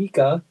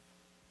Spica,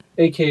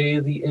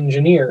 a.k.a. the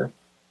Engineer.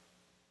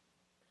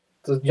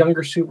 The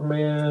younger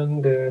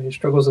Superman, he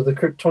struggles with the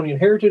Kryptonian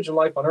heritage and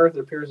life on Earth. It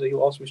appears that he'll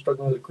also be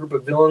struggling with a group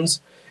of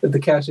villains if the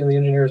casting of the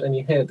Engineer is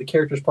any hit. The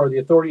character is part of the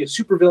Authority, a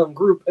supervillain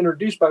group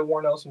introduced by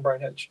Warren Ellis and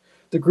Brian Hitch.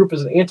 The group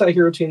is an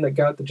anti-hero team that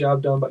got the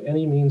job done by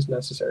any means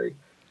necessary.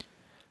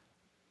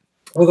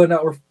 Whether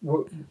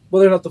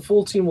or not the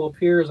full team will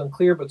appear is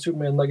unclear, but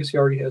Superman Legacy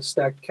already has a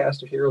stacked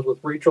cast of heroes with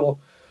Rachel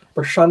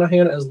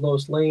Brosnahan as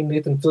Lois Lane,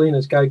 Nathan Fillion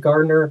as Guy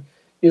Gardner,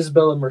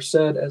 Isabella Merced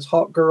as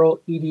Hawkgirl,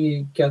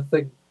 Edie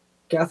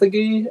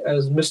Gathegi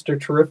as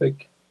Mr.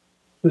 Terrific.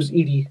 Who's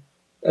Edie?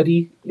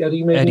 Eddie,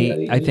 maybe?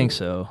 Eddie, I think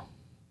so.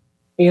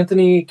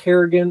 Anthony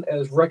Kerrigan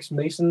as Rex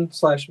Mason /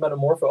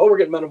 Metamorpho. Oh, we're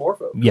getting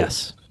Metamorpho.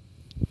 Yes.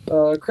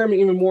 Cramming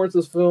even more into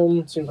this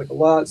film seems like a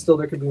lot. Still,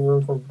 there could be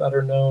room for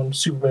better-known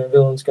Superman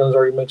villains. Gunn's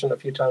already mentioned a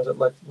few times that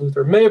Lex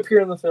Luthor may appear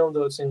in the film,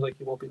 though it seems like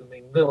he won't be the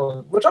main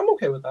villain, which I'm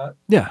okay with that.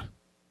 Yeah.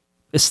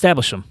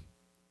 Establish him.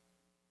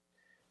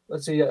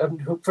 Let's see.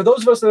 For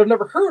those of us that have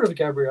never heard of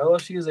Gabriella,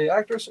 she is an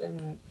actress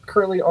and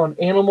currently on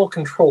Animal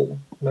Control.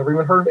 Never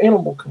even heard of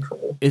Animal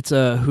Control. It's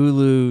a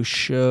Hulu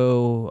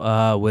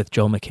show with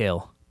Joel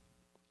McHale.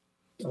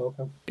 Oh,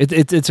 okay.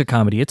 It's a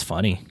comedy. It's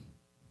funny.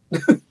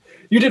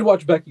 You did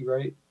watch Becky,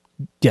 right?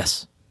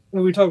 Yes.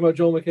 When we talk about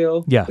Joel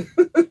McHale? Yeah.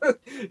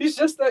 He's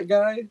just that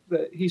guy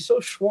that he's so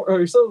short, or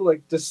he's so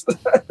like just,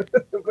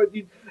 but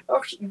you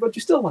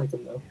still like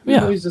him though.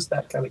 Yeah. He's just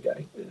that kind of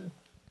guy. Yeah.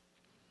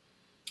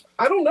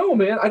 I don't know,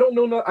 man. I don't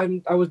know.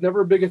 I was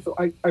never a big.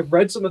 I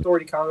read some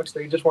Authority comics.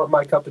 They just weren't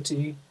my cup of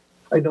tea.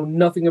 I know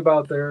nothing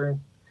about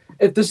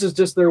if this is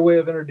just their way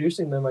of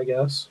introducing them, I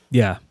guess.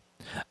 Yeah.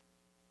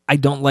 I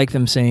don't like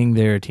them saying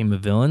they're a team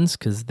of villains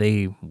because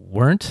they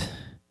weren't.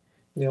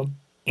 Yeah.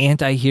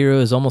 Anti-hero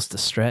is almost a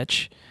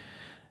stretch.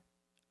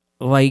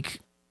 Like,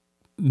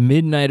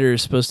 Midnighter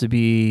is supposed to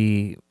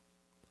be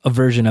a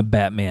version of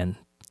Batman.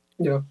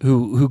 Yeah.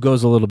 Who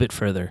goes a little bit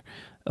further.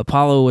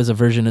 Apollo was a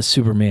version of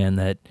Superman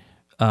that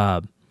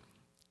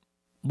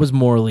was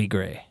morally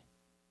gray.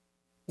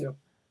 Yeah.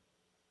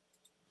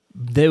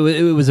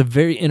 It was a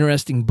very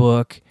interesting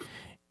book.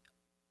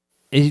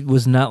 It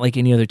was not like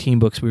any other team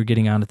books we were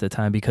getting on at the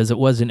time because it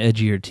was an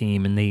edgier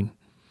team, and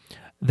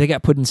they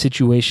got put in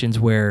situations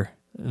where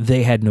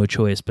they had no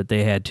choice, but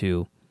they had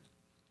to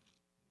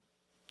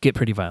get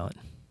pretty violent.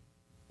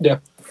 Yeah.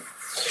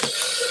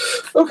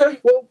 Okay,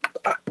 well,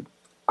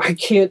 I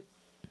can't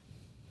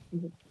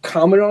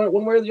comment on it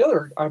one way or the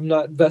other. I'm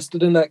not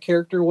vested in that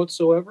character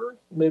whatsoever.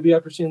 Maybe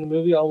after seeing the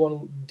movie, I'll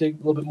want to dig a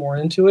little bit more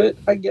into it,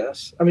 I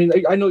guess. I mean,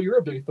 I know you're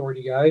a big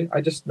Authority guy.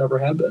 I just never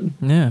have been.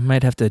 Yeah, I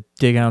might have to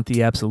dig out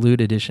the Absolute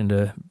edition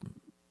to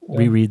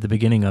reread the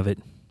beginning of it.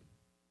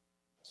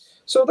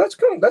 So that's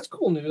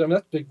cool news. I mean,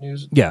 that's big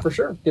news for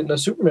sure. Getting a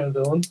Superman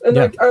villain. And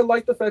I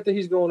like the fact that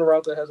he's going a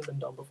route that hasn't been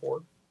done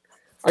before.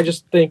 I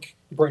just think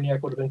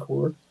Brainiac would have been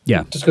cooler.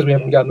 Yeah. Just because we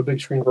haven't gotten a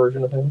big screen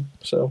version of him.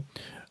 So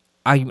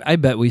I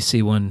bet we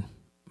see one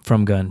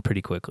from Gunn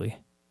pretty quickly.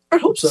 I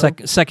hope so.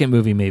 Second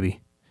movie,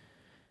 maybe.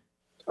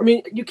 I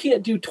mean, you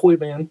can't do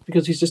Toyman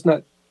because he's just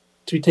not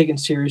to be taken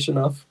serious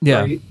enough.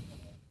 Yeah. Right?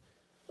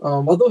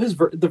 Although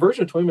the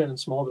version of Toyman in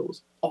Smallville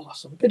was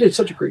awesome. They did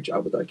such a great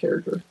job with that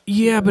character.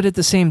 Yeah, but at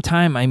the same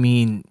time, I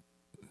mean,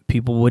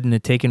 people wouldn't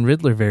have taken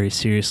Riddler very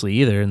seriously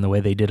either, and the way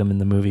they did him in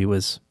the movie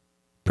was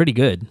pretty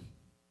good.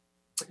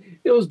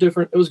 It was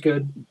different. It was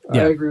good.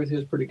 Yeah. I agree with you. It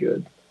was pretty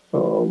good. I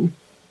don't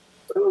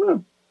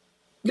know.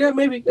 Yeah,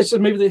 maybe. It's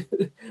just maybe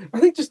I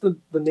think just the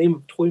name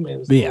of Toyman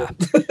is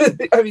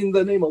I mean,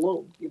 the name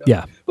alone. You know?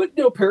 Yeah. But,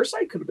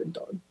 Parasite could have been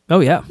done.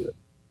 Oh, yeah.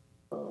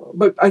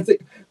 But I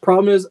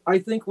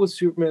think with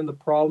Superman, the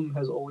problem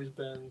has always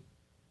been,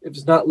 if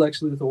it's not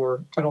Lex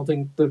Luthor, I don't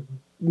think the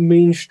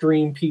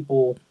mainstream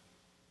people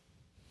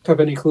have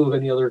any clue of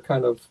any other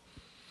kind of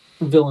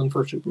villain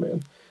for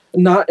Superman.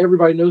 Not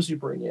everybody knows who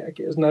Brainiac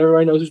is. Not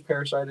everybody knows who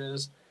Parasite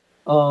is.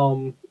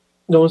 No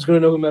one's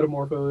going to know who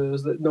Metamorpho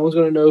is. No one's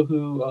going to know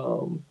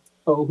who...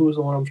 who was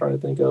the one I'm trying to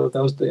think of?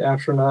 That was the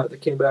astronaut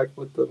that came back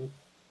with the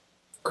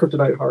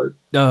kryptonite heart.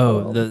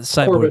 Oh, the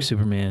Cyborg Corbin.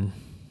 Superman.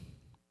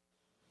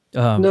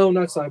 No,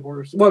 not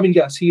Cyborg. Well, I mean,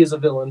 yes, he is a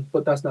villain,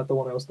 but that's not the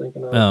one I was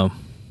thinking of. Oh.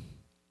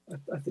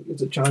 I think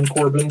it's John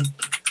Corbin.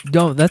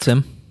 No, that's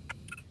him.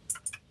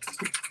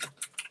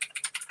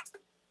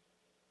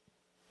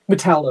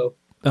 Metallo.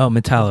 Oh,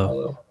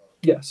 Metallo.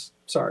 Yes,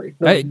 sorry.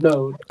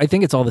 No. I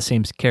think it's all the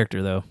same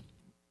character, though.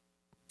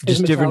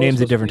 Just different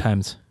names at different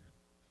times.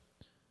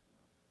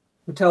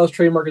 Metallo's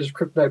trademark is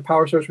kryptonite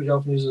power source, which he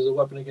often uses as a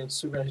weapon against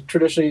Superman.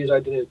 Traditionally, his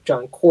identity is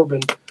John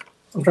Corbin.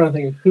 I'm trying to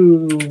think of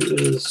who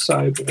is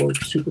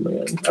Cyborg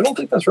Superman. I don't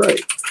think that's right.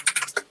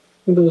 I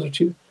think those are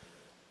two.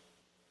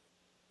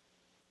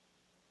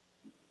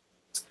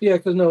 Yeah,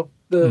 because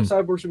the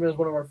Cyborg Superman is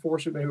one of our 4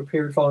 Supermen who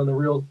appeared following the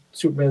real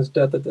Superman's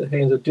death at the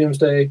hands of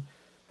Doomsday.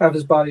 Half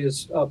his body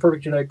is a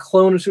perfect genetic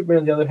clone of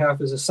Superman. The other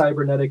half is a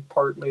cybernetic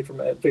part made from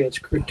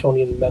advanced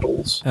Kryptonian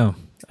metals. Oh,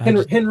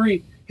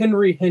 Henry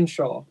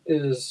Henshaw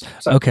is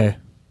okay.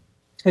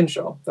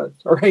 Henshaw,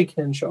 or Hank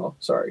Henshaw.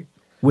 Sorry,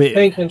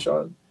 Hank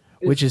Henshaw,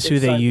 which is who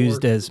they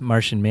used as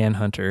Martian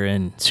Manhunter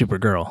and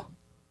Supergirl.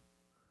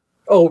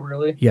 Oh,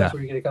 really? Yeah. That's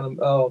where you get kind of.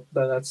 Oh,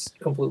 then that's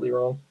completely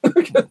wrong.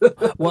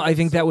 Well, I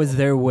think that was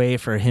their way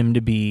for him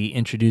to be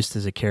introduced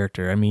as a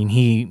character. I mean,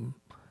 he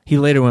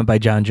later went by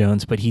John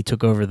Jones, but he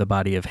took over the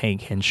body of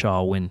Hank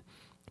Henshaw when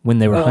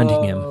they were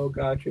hunting him. Oh,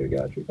 gotcha.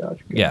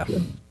 Yeah.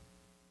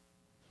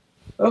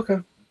 Okay.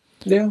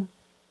 Yeah.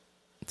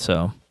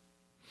 So.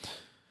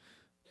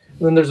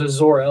 And then there's a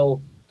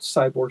Zor-El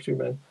Cyborg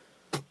Superman.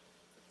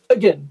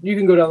 Again, you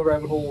can go down the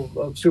rabbit hole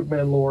of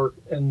Superman lore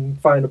and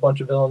find a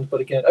bunch of villains, but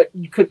again,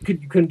 you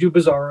couldn't do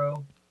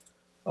Bizarro.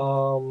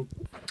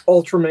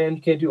 Ultraman,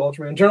 you can't do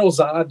Ultraman. General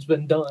Zod's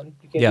been done.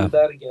 You can't do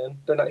that again.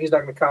 He's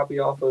not going to copy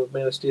off of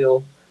Man of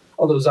Steel,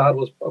 although Zod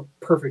was a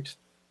perfect.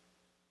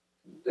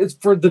 It's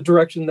for the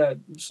direction that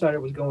Snyder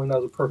was going.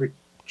 That was a perfect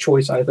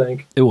choice, I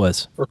think. It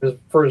was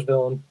for his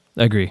villain.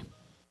 I agree.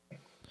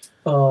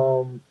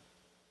 I'm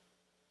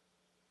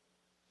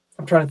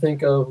trying to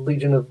think of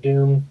Legion of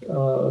Doom,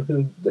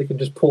 who they could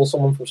just pull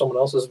someone from someone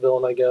else's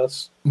villain, I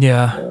guess.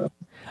 Yeah.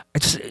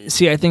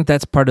 I think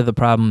that's part of the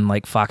problem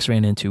like Fox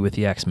ran into with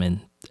the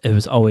X-Men. It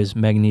was always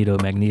Magneto.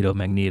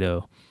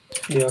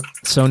 Yeah.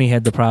 Sony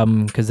had the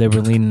problem because they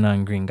were leaning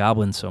on Green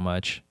Goblin so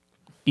much.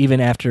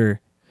 Even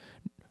after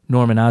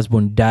Norman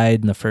Osborn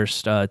died in the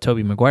first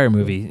Tobey Maguire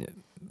movie,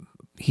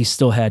 he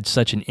still had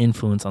such an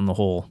influence on the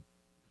whole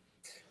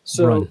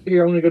run.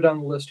 Here, I'm going to go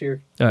down the list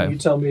here. Right. You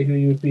tell me who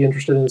you'd be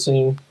interested in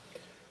seeing.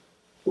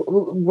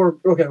 We're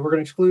going to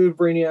exclude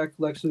Brainiac,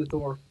 Lex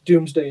Luthor,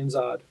 Doomsday, and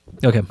Zod.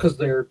 Okay. Because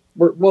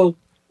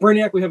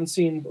Brainiac we haven't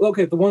seen.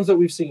 Okay, the ones that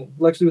we've seen,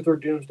 Lex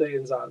Luthor, Doomsday,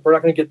 and Zod. We're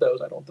not going to get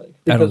those, I don't think.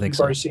 Because we've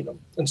already seen them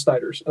in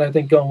Snyder's. And I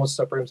think Gunn wants to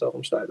separate himself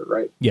from Snyder,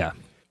 right? Yeah.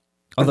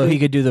 Although he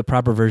could do the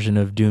proper version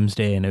of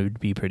Doomsday and it would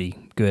be pretty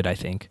good, I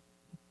think.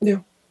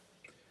 Yeah.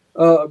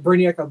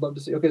 Brainiac I'd love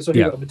to see. Okay, so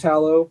here you go.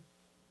 Metallo.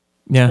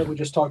 Yeah. That we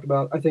just talked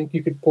about. I think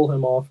you could pull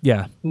him off.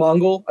 Yeah.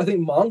 Mongol. I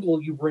think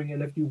Mongol you bring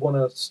in if you want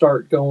to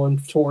start going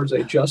towards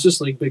a Justice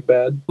League big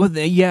bad. Well,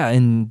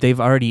 and they've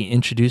already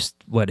introduced,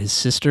 his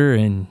sister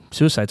in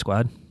Suicide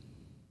Squad.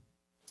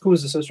 Who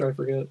was the sister? I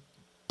forget.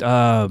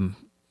 I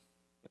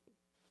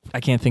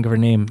can't think of her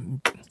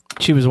name.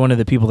 She was one of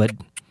the people that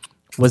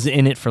was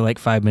in it for like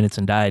 5 minutes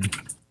and died.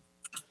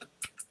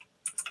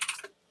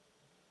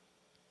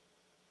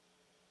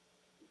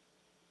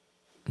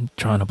 I'm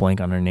drawing a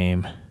blank on her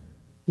name.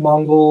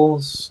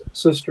 Mongol's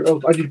sister. Oh,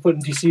 I need to put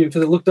in DCU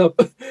because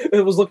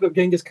it was looking up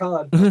Genghis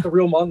Khan, the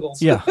real Mongols.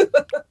 Yeah.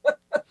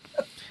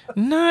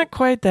 Not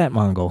quite that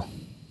Mongol.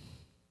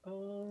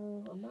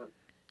 I'm not.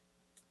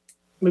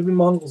 Maybe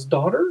Mongol's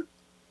daughter?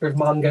 There's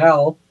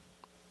Mongal,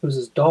 who's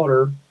his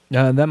daughter.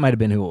 That might have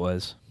been who it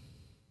was.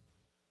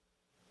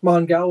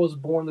 Mongal was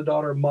born the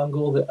daughter of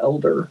Mongol the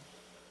Elder.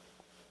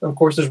 And of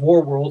course, there's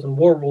Warworld, and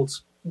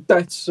Warworld's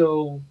that's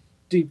so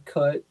deep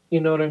cut. You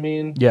know what I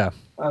mean? Yeah.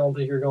 I don't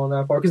think you're going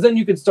that far. Because then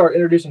you could start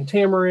introducing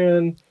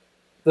Tamarin,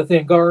 the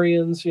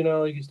Thangarians, you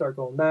can start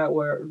going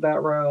that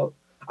route.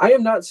 I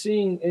am not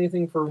seeing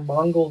anything for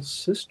Mongol's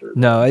sister.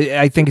 No,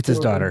 I think it's his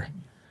daughter.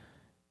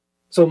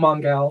 So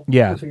Mongal?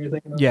 Yeah. That's what you're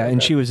thinking of? Yeah, okay.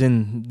 And she was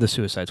in the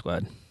Suicide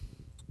Squad.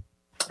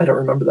 I don't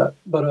remember that.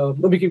 But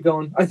let me keep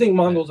going. I think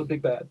Mongol's a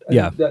big bad. I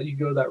think that you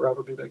go that route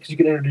for big bad. Because you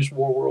can introduce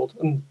Warworld,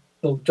 and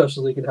the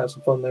Justice League can have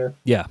some fun there.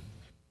 Yeah.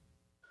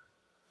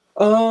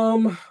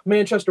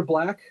 Manchester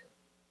Black.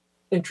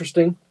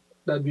 Interesting.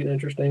 That'd be an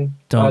interesting.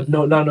 Not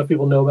enough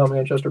people know about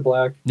Manchester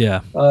Black.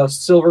 Yeah.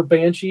 Silver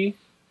Banshee.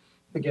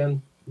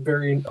 Again,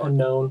 very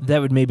unknown.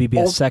 That would maybe be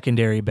a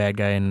secondary bad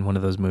guy in one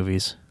of those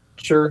movies.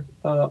 Sure.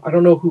 I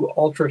don't know who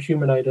Ultra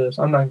Humanite is.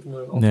 I'm not even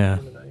familiar with Ultra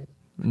Humanite.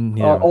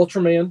 Yeah.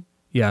 Ultraman.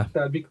 Yeah.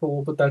 That'd be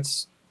cool, but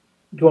that's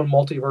going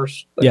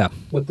multiverse.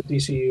 With the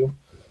DCU.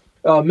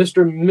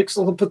 Mr.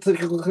 Mixel,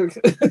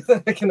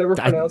 I can never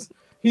pronounce.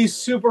 He's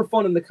super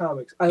fun in the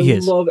comics. I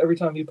love every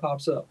time he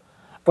pops up,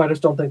 but I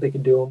just don't think they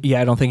can do him.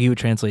 Yeah, I don't think he would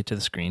translate to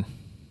the screen.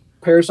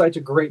 Parasite's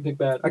a great big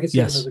bad. I can see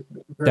him as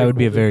that would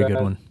be a very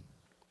good one.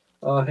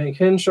 Hank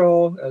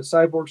Henshaw as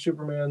Cyborg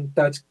Superman.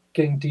 That's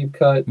getting deep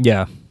cut.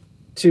 Yeah.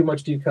 Too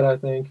much deep cut, I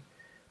think.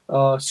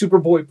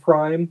 Superboy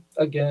Prime,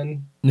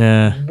 again.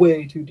 Nah.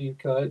 Way too deep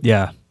cut.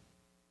 Yeah.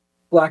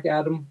 Black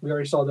Adam, we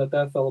already saw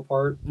that fell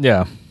apart.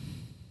 Yeah.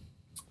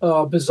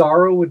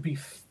 Bizarro would be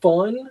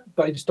fun,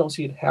 but I just don't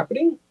see it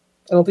happening.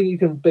 I don't think you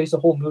can base a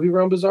whole movie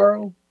around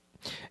Bizarro.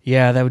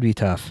 Yeah, that would be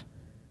tough.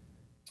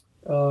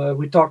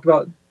 We talked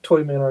about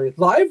Toyman already.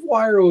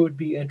 Livewire would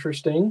be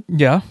interesting.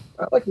 Yeah.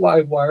 I like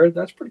Livewire.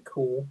 That's pretty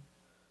cool.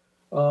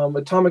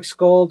 Atomic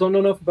Skull. Don't know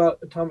enough about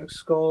Atomic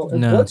Skull.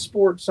 And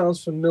Bloodsport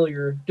sounds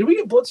familiar. Did we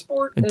get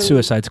Bloodsport? And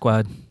Suicide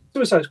Squad.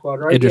 Suicide Squad,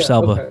 right? Idris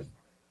Elba. Okay.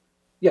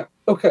 Yeah,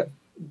 okay.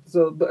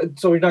 So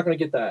we're not going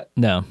to get that.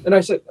 No. And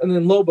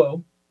then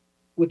Lobo,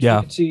 which you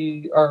could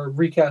see our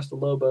recast of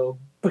Lobo.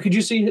 But could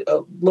you see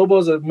Lobo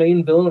as a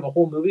main villain of a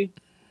whole movie?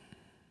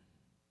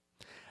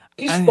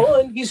 He's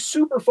fun. He's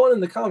super fun in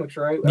the comics,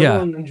 right? Yeah.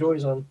 Everyone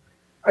enjoys him.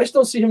 I just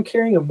don't see him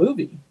carrying a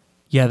movie.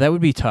 Yeah, that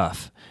would be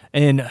tough.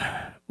 And,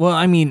 well,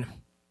 I mean,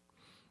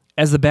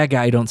 as the bad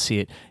guy, I don't see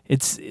it.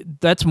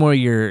 That's more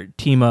your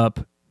team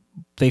up.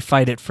 They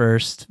fight it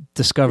first,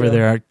 discover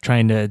they're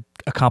trying to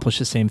accomplish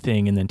the same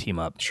thing, and then team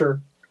up.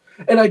 Sure.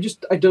 And I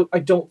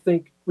don't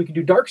think we can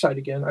do Darkseid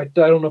again. I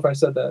don't know if I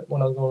said that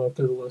when I was going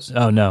through the list.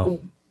 Oh, no.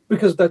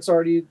 Because that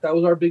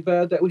was our big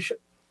bad that we should.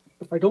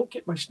 If I don't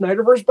get my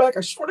Snyderverse back,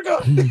 I swear to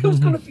God, it was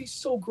going to be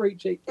so great,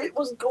 Jake. It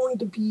was going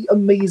to be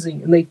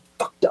amazing, and they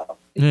fucked up.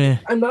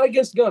 I'm not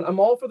against Gunn. I'm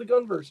all for the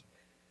Gunverse.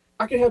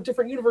 I can have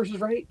different universes,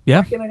 right?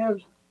 Yeah. Why can't I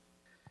have...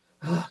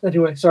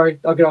 Anyway, sorry.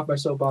 I'll get off my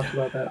soapbox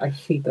about that. I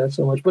hate that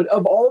so much. But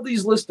of all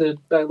these that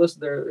I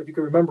listed there, if you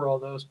can remember all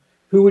those,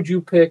 who would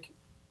you pick?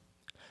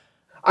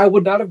 I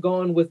would not have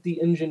gone with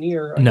the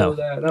engineer. I know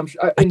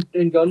that. And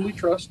in Gunn, we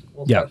trust.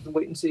 We'll have to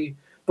wait and see.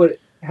 But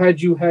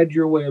had you had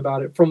your way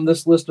about it from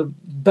this list of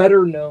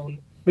better known,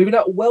 maybe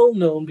not well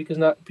known because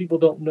people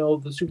don't know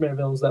the Superman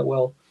villains that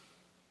well,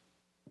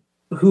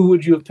 who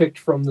would you have picked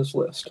from this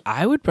list?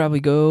 I would probably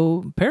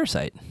go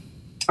Parasite.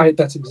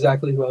 That's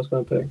exactly who I was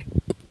going to pick.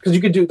 Because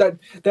you could do that.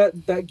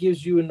 That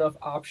gives you enough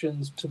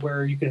options to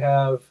where you could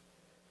have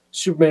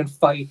Superman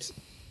fight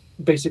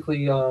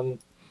basically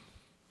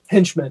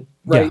henchmen,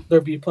 right? Yeah.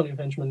 There'd be plenty of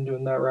henchmen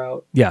doing that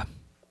route. Yeah.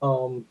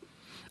 And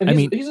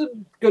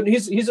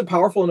he's a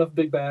powerful enough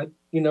big bad,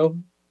 you know.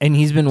 And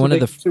he's been one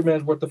of the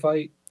Superman's worth the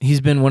fight.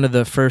 He's been one of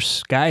the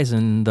first guys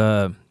in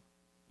the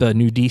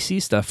new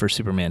DC stuff for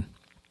Superman.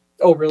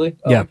 Oh, really?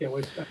 Oh, yeah. I can't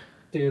wait.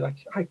 Dude,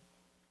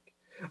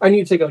 I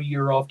need to take a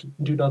year off to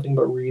do nothing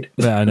but read.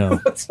 Yeah, I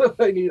know. That's what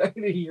I need. I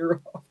need a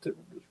year off to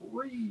just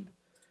read.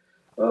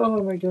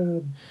 Oh my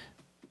God.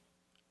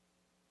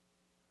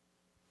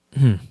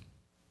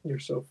 You're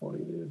so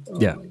funny, dude. Oh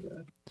my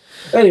God.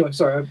 Anyway,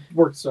 sorry, I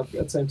worked stuff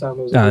at the same time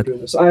I was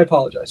doing this. I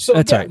apologize. So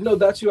that's right. No,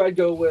 that's who I'd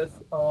go with.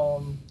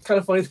 Kind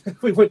of funny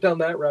that we went down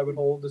that rabbit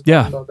hole just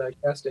talking about that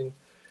casting.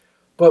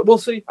 But we'll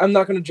see. I'm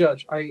not going to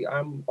judge.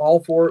 I'm all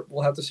for it.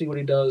 We'll have to see what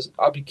he does.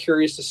 I'll be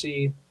curious to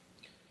see.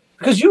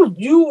 Because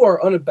you are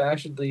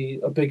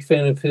unabashedly a big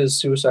fan of his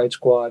Suicide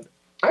Squad.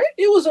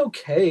 It was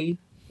okay,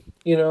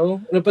 you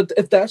know. But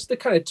if that's the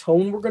kind of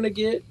tone we're going to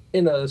get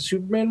in a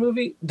Superman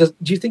movie, do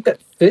you think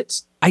that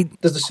fits?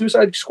 Does the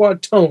Suicide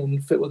Squad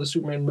tone fit with a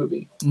Superman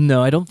movie?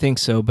 No, I don't think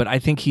so. But I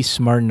think he's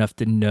smart enough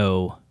to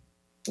know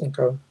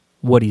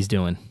what he's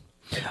doing.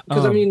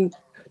 Because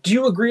do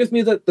you agree with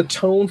me that the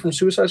tone from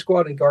Suicide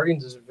Squad and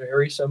Guardians is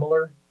very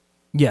similar?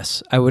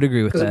 Yes, I would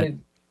agree with that.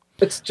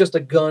 It's just a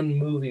gun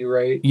movie,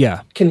 right?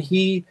 Yeah. Can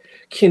he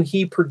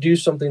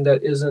produce something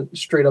that isn't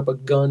straight up a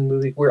gun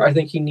movie? Where I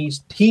think he needs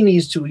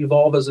to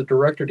evolve as a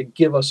director to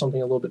give us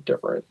something a little bit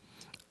different.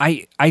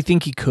 I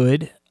think he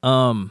could.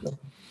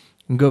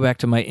 Go back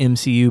to my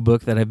MCU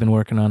book that I've been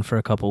working on for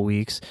a couple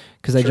weeks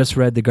because I just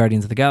read the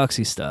Guardians of the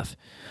Galaxy stuff.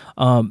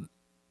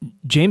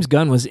 James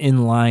Gunn was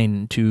in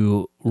line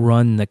to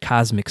run the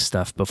cosmic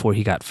stuff before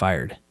he got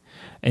fired,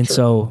 and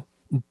so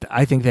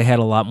I think they had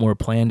a lot more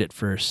planned at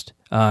first.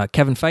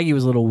 Kevin Feige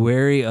was a little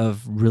wary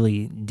of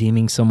really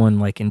deeming someone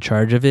like in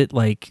charge of it,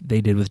 like they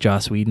did with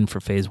Joss Whedon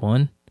for Phase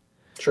 1.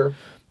 Sure.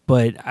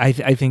 But I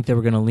think they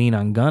were going to lean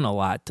on Gunn a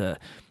lot to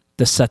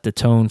set the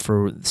tone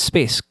for the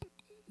space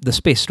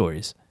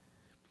stories.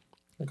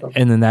 Okay.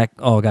 And then that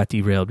all got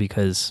derailed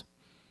because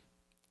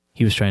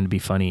he was trying to be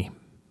funny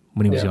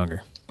when he was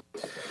younger.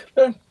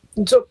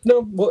 So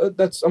no, well,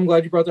 I'm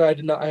glad you brought that.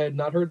 I had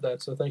not heard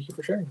that, so thank you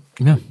for sharing.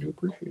 Yeah, I do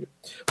appreciate it.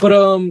 But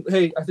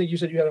hey, I think you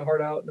said you had a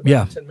heart out in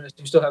about 10 minutes.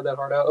 Do you still have that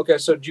heart out? Okay,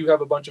 so do you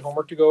have a bunch of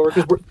homework to go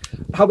over?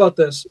 How about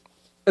this?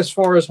 As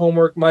far as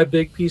homework, my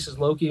big piece is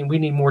Loki, and we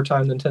need more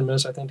time than 10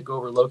 minutes, I think, to go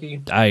over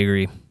Loki. I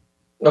agree.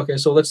 Okay,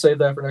 so let's save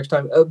that for next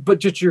time. But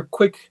just your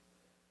quick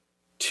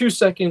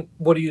 2-second,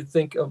 what do you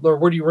think of, or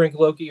where do you rank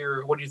Loki,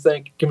 or what do you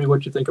think? Give me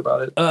what you think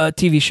about it.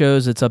 TV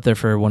shows, it's up there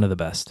for one of the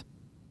best.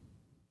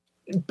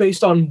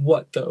 Based on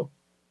what, though?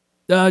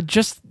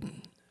 Just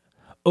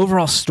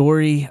overall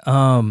story.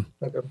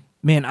 Okay.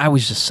 Man, I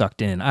was just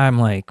sucked in. I'm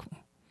like,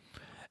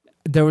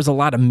 there was a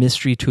lot of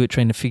mystery to it,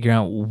 trying to figure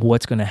out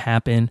what's going to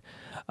happen.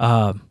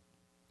 God,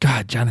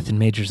 Jonathan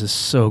Majors is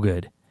so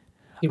good.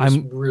 He was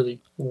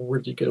really,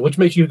 really good, which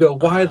makes you go,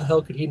 why the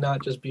hell could he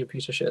not just be a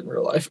piece of shit in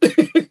real life?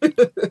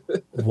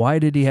 Why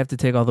did he have to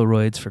take all the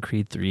roids for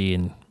Creed 3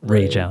 and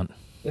Rage Out?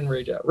 And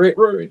Rage Out. Rage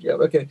Out.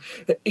 Okay.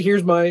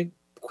 Here's my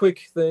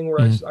quick thing where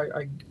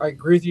I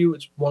agree with you.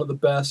 It's one of the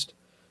best,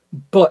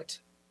 but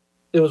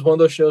it was one of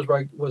those shows where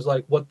I was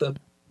like, what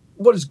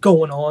is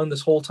going on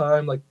this whole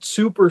time? Like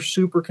super,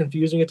 super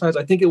confusing at times.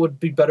 I think it would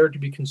be better to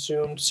be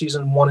consumed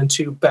season 1 and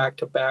 2 back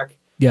to back.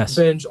 Yes.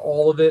 Binge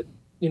all of it.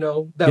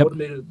 That would have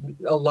made it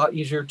a lot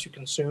easier to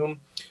consume.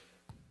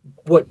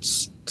 What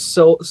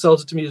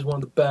sells it to me is one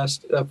of the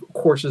best, of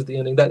course, is the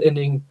ending. That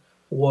ending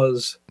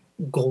was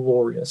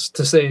glorious.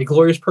 To say a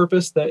glorious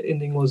purpose, that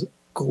ending was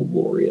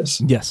glorious.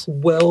 Yes.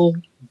 Well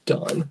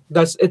done.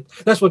 That's it.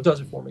 That's what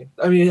does it for me.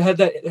 I mean, had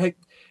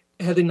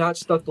they not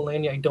stuck the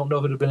landing, I don't know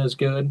if it would have been as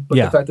good. But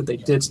the fact that they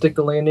did stick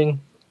the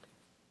landing,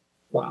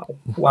 wow.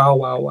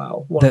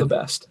 One of the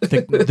best.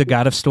 the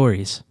God of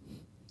stories.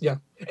 Yeah.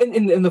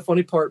 And the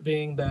funny part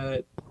being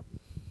that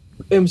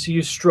MCU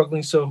is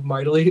struggling so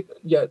mightily,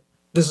 yet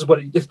this is what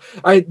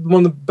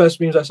one of the best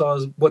memes I saw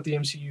is what the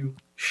MCU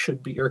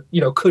should be, or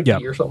could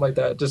be, or something like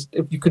that. Just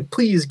if you could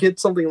please get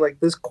something like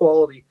this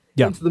quality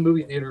into the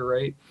movie theater,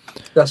 right?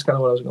 That's kind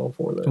of what I was going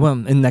for there. Well,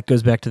 and that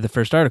goes back to the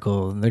first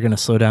article. They're going to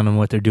slow down on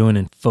what they're doing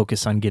and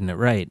focus on getting it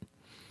right.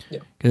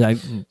 Yeah.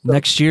 Because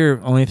next year,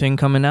 only thing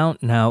coming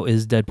out now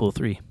is Deadpool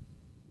 3.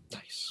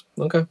 Nice.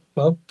 Okay.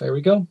 Well, there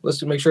we go.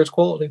 Let's make sure it's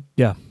quality.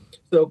 Yeah.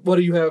 So what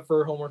do you have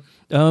for homework?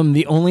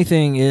 The only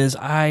thing is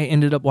I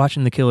ended up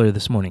watching The Killer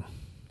this morning.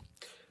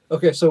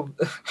 Okay, so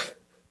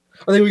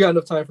I think we got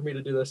enough time for me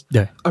to do this.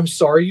 Yeah. I'm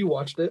sorry you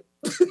watched it.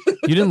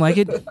 You didn't like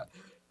it?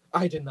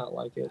 I did not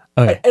like it.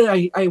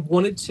 Okay. I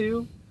wanted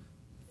to.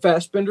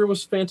 Fassbender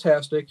was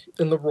fantastic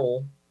in the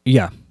role.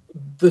 Yeah.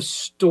 The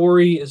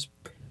story is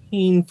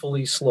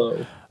painfully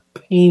slow.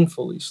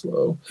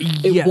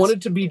 It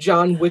wanted to be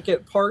John Wick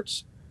at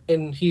parts,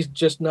 and he's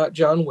just not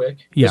John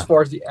Wick as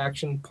far as the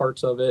action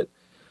parts of it.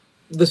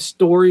 The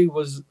story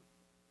was,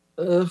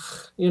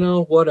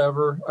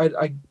 whatever.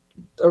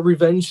 A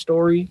revenge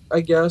story,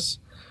 I guess.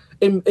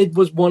 And it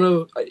was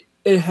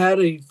it had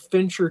a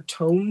Fincher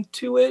tone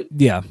to it.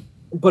 Yeah.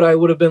 But I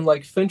would have been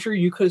like, Fincher,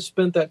 you could have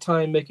spent that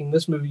time making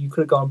this movie. You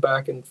could have gone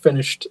back and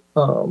finished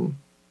my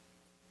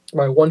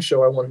one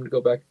show I wanted him to go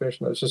back and finish.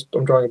 And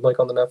I'm drawing a blank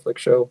on the Netflix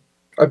show.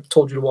 I've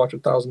told you to watch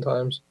 1,000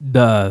 times.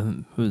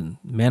 The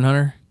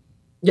Manhunter?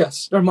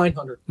 Yes, or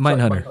Mindhunter.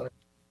 Mindhunter.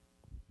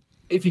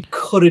 If you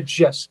could have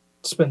just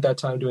spent that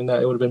time doing that,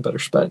 it would have been better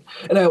spent.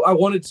 And I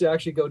wanted to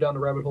actually go down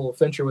the rabbit hole of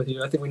Fincher with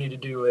you. I think we need to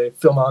do a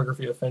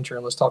filmography of Fincher,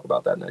 and let's talk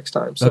about that next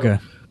time. So, okay.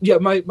 Yeah,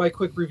 my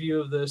quick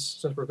review of this,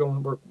 since we're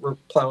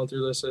plowing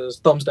through this, is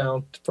thumbs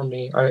down from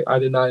me. I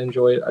did not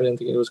enjoy it. I didn't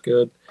think it was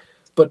good.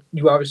 But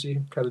you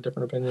obviously had a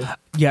different opinion.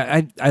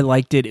 Yeah, I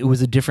liked it. It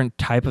was a different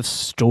type of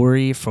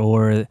story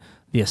for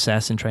the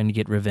assassin trying to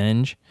get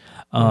revenge.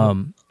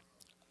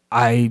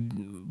 I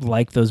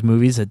like those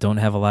movies that don't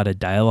have a lot of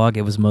dialogue.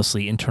 It was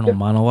mostly internal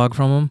monologue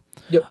from them.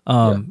 Yep.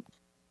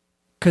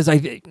 Because I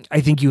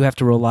think you have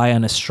to rely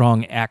on a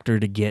strong actor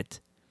to get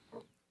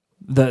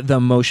the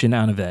emotion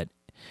out of it.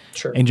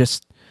 Sure. And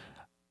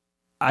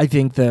I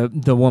think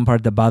the one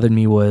part that bothered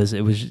me was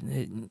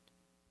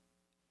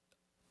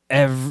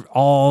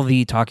all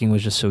the talking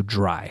was just so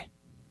dry.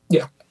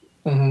 Yeah.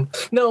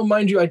 Mm-hmm. Now,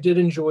 mind you, I did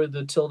enjoy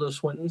the Tilda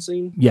Swinton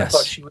scene. Yes. I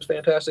thought she was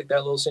fantastic. That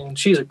little scene.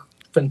 She's a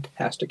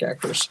fantastic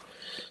actress.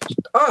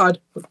 Odd,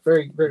 but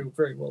very, very,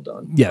 very well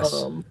done. Yes.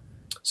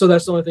 So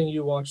that's the only thing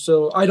you watched.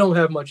 So I don't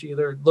have much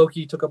either.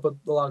 Loki took up a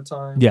lot of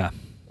time. Yeah.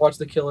 Watched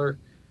The Killer.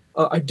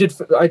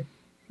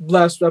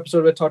 Last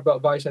episode I talked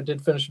about Vice. I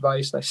did finish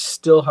Vice. I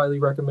still highly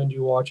recommend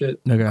you watch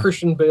it. Okay.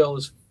 Christian Bale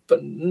is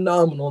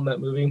phenomenal in that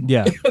movie.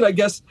 Yeah. And I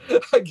guess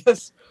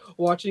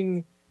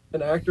watching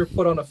an actor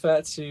put on a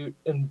fat suit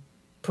and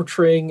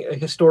portraying a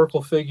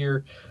historical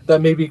figure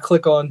that made me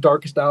click on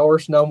Darkest Hour.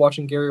 So now I'm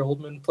watching Gary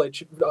Oldman play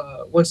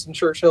Winston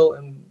Churchill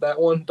in that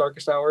one,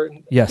 Darkest Hour.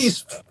 And yes.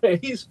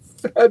 He's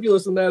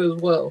fabulous in that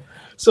as well.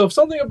 So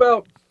something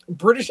about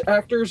British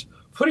actors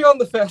putting on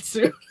the fat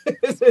suit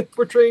and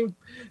portraying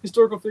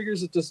historical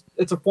figures,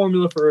 it's a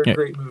formula for a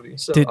great movie.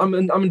 So I'm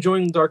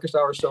enjoying Darkest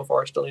Hour so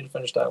far. I still need to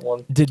finish that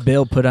one. Did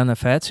Bale put on the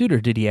fat suit, or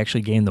did he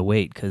actually gain the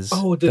weight? Because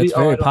that's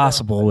very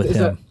possible with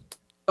him.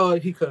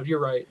 He could.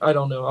 You're right. I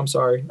don't know. I'm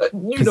sorry.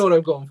 You know what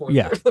I'm going for.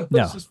 Yeah.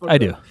 No, I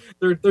do.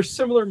 They're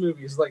similar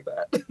movies like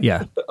that.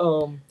 Yeah.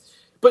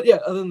 But yeah,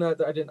 other than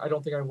that, I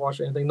don't think I watched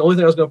anything. The only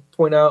thing I was going to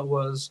point out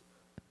was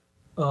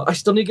I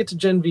still need to get to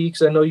Gen V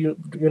because I know you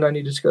and I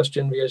need to discuss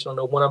Gen V. I just don't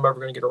know when I'm ever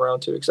going to get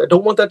around to it because I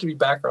don't want that to be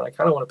background. I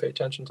kind of want to pay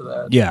attention to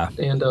that. Yeah.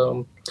 And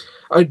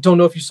I don't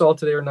know if you saw it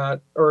today or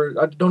not, or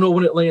I don't know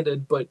when it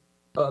landed, but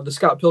the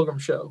Scott Pilgrim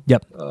show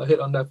hit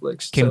on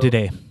Netflix. Came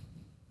today.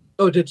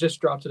 Oh, it did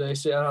just drop today.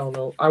 See, I don't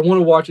know. I want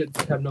to watch it.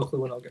 I have no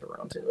clue when I'll get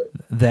around to it.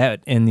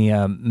 That and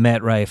the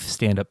Matt Rife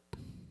stand-up.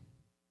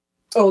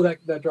 Oh,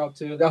 that dropped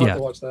too. I'll have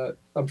to watch that.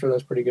 I'm sure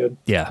that's pretty good.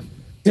 Yeah.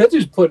 That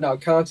dude's putting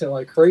out content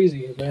like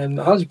crazy, man.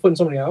 How's he putting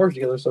so many hours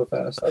together so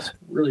fast? That's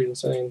really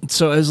insane.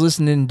 So I was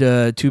listening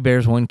to Two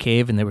Bears, One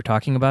Cave, and they were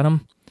talking about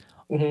him.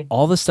 Mm-hmm.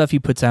 All the stuff he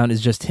puts out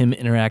is just him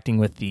interacting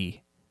with the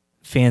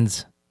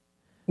fans,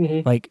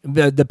 like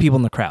the people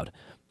in the crowd,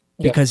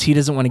 because he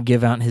doesn't want to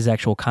give out his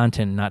actual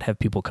content and not have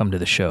people come to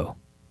the show.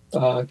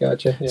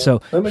 Gotcha. Yeah.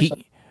 So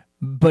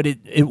but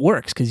it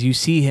works because you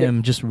see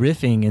him just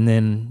riffing, and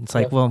then it's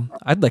like, well,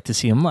 I'd like to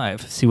see him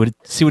live, see what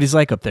he's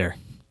like up there.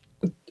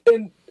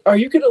 And are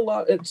you getting a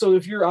lot? So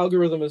if your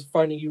algorithm is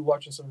finding you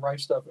watching some Rife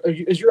stuff,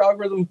 is your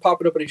algorithm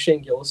popping up any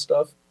Shane Gillis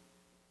stuff?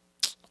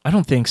 I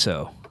don't think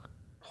so.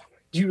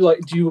 Are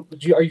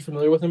you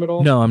familiar with him at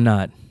all? No, I'm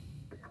not.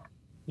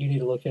 You need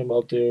to look him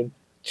up, dude.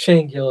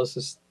 Shane Gillis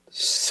is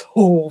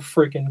so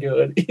freaking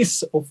good. He's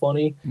so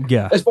funny.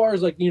 Yeah. As far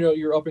as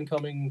your up and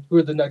coming, who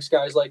are the next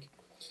guys? Like,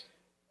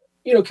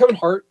 Kevin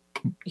Hart.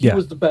 He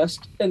was the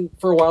best, and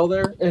for a while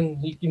there, and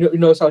you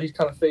notice how he's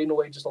kind of fading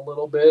away just a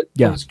little bit.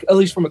 Yeah. At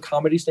least from a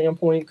comedy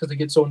standpoint, because they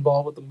get so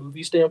involved with the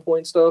movie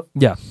standpoint stuff.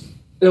 Yeah.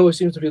 It always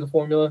seems to be the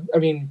formula. I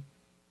mean,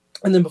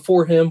 and then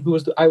before him, who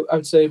was I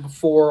would say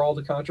before all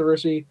the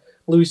controversy,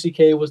 Louis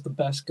C.K. was the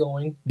best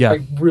going. Yeah.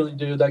 I really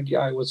do. That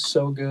guy was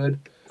so good.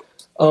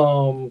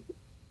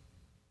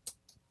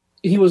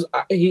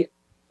 He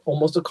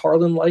almost a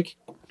Carlin-like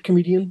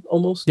comedian,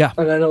 almost. Yeah.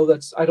 And I don't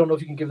know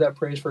if you can give that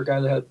praise for a guy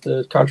that had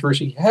the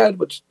controversy he had,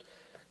 which,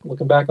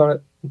 looking back on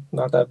it,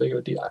 not that big of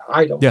a deal.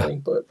 I don't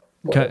think, but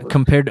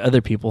compared to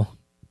other people.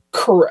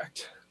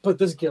 Correct. But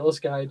this Gillis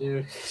guy,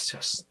 dude, he's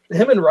just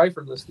him and Rife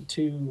are the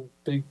two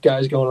big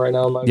guys going right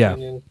now, in my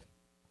opinion.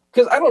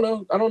 Because I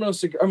don't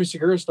know.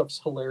 Segura's stuff's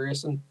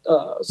hilarious, and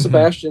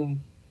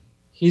Sebastian,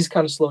 he's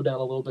kind of slowed down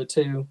a little bit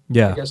too.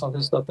 Yeah, I guess on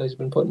his stuff that he's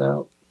been putting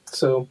out.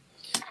 So,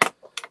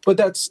 but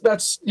that's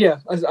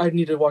I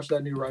need to watch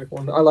that new Rife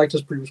one. I liked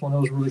his previous one; that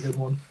was a really good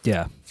one.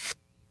 Yeah.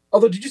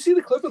 Although, did you see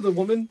the clip of the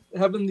woman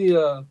having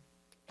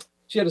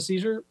she had a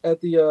seizure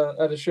at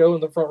a show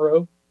in the front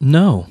row?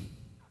 No.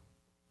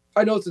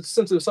 I know it's a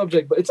sensitive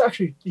subject, but it's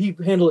actually he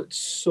handled it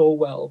so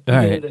well. All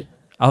right,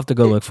 I'll have to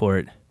go look for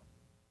it.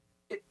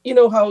 You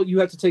know how you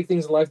have to take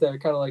things in life that are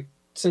kind of like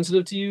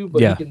sensitive to you,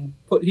 but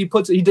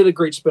he did a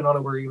great spin on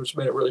it where he just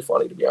made it really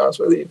funny, to be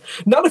honest with you.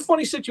 Not a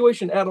funny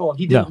situation at all.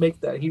 He didn't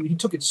make that. He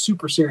took it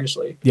super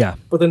seriously. Yeah.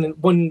 But then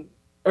when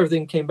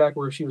everything came back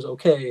where she was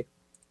okay,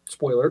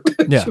 spoiler,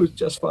 she was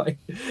just fine.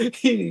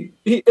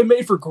 It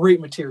made for great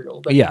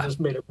material. He just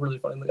made it really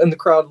funny. And the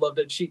crowd loved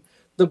it.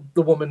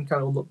 The woman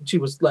she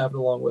was laughing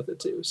along with it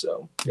too.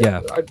 So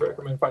I'd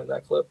recommend finding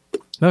that clip.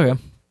 Okay.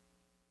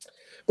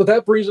 But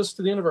that brings us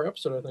to the end of our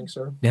episode, I think,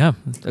 sir. Yeah,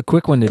 a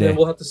quick one today. And then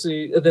we'll have to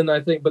see. And then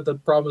I think, but the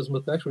problem is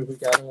with next week we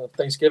got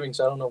Thanksgiving,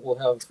 so I don't know if we'll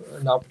have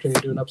an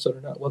opportunity to do an episode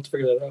or not. We'll have to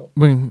figure that out.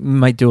 We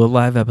might do a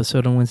live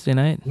episode on Wednesday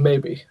night.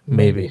 Maybe.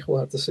 We'll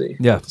have to see.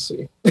 Yeah. We'll have to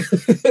see.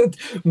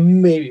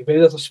 Maybe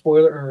that's a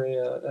spoiler or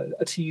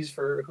a tease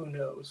for who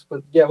knows.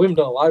 But yeah, we haven't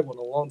done a live one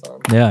in a long time.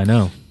 Yeah, I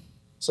know.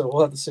 So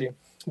we'll have to see.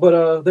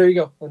 But there you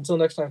go. Until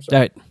next time, sir.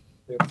 All right.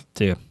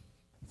 See you.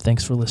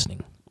 Thanks for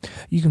listening.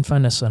 You can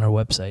find us on our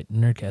website,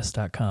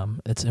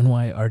 Nyrdcast.com. It's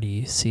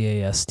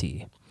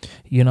Nyrdcast.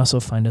 You can also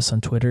find us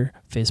on Twitter,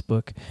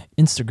 Facebook,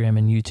 Instagram,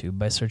 and YouTube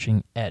by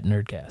searching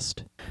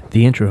 @Nyrdcast.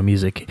 The intro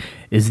music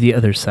is The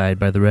Other Side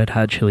by the Red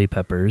Hot Chili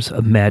Peppers,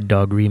 a Mad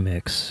Dog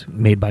remix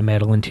made by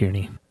Madeline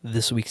Tierney.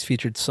 This week's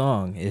featured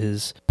song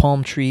is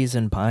Palm Trees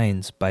and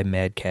Pines by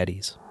Mad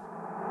Caddies.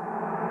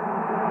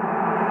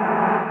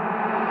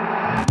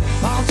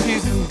 Palm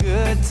trees and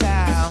good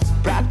times,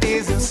 bright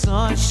days and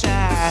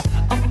sunshine,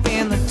 up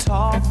in the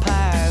tall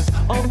pines.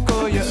 Oh,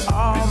 girl, you're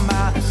all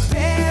mine.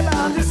 Babe,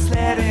 I'm just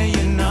letting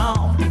you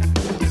know.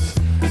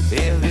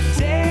 Every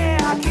day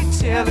I keep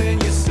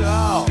telling you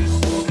so.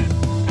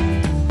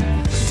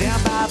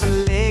 Down by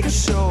the lake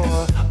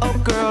shore,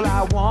 oh, girl,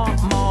 I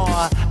want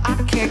more.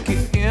 I can't get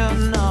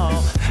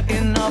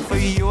enough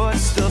of your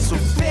stuff. So,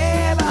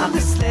 babe, I'm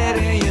just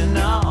letting you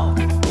know.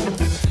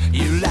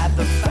 You light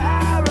the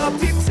fire up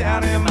deep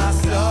down in my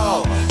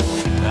soul.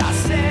 I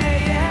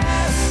say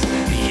yes,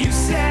 you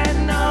said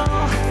no.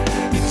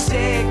 You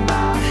take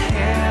my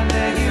hand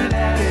and you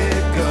let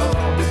it go.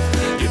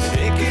 You're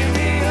picking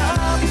me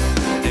up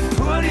and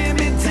putting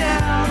me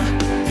down.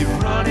 You're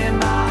running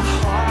my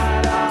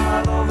heart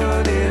all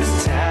over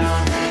this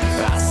town.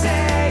 I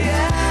say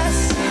yes,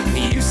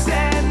 you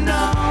said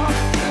no.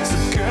 So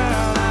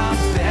girl, I'm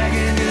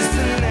begging just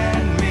to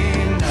let me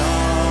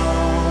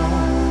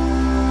know.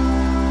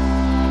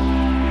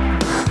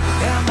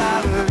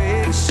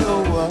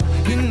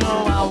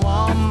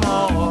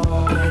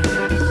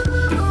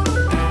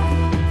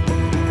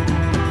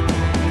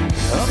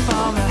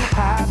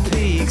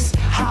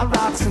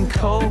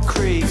 cold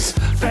creeks,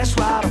 fresh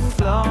water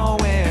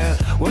flowing.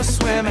 We're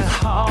swimming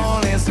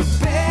home, and so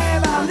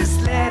babe, I'm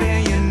just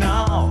letting you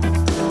know.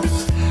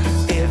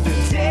 Every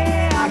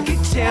day I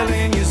keep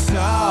telling you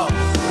so.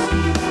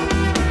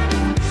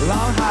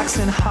 Long hikes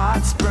and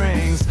hot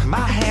springs,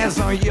 my hands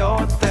on your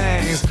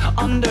things.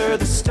 Under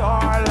the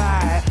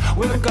starlight,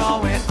 we're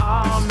going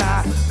all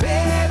night.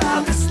 Babe,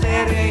 I'm just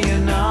letting you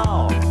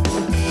know.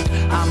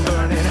 I'm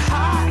burning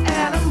hot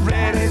and I'm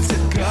ready to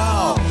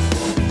go.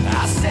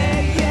 I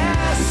said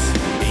yes,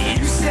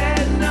 you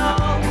said no.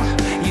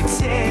 You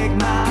take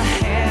my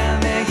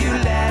hand and you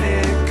let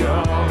it go.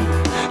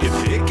 You're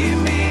picking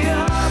me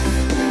up,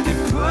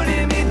 you're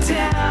putting me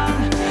down.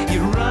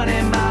 You're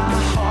running my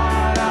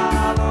heart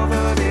all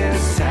over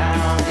this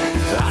town.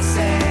 I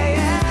say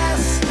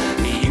yes,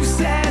 you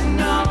said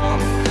no.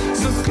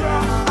 So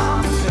girl,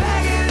 I'm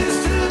begging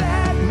just to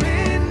let me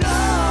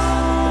know.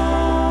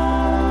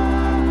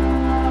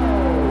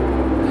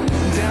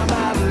 Down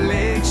by the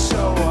lake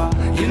shore,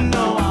 you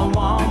know I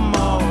want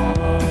more.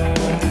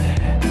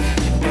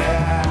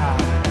 Yeah.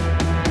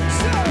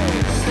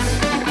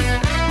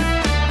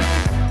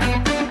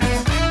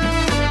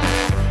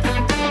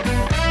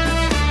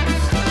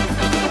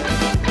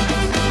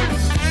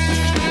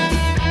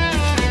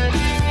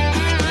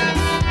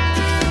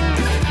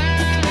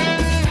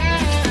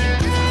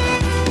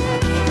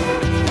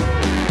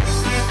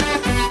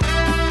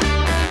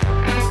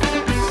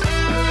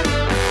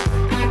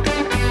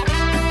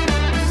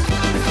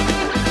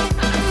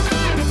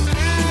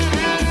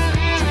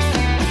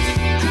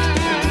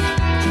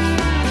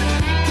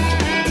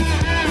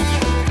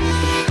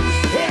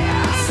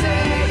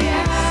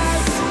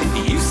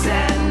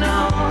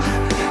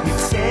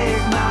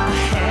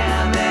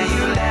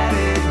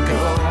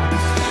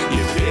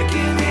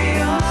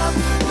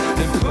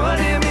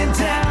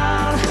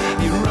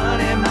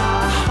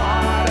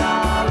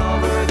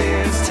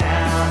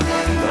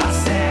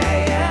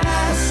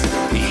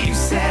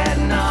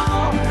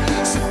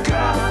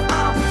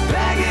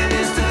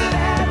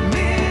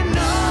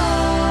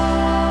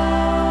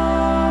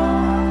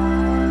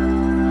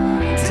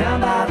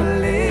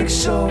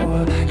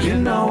 You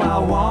know I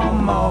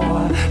want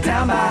more.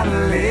 Down by the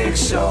lake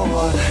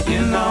shore, you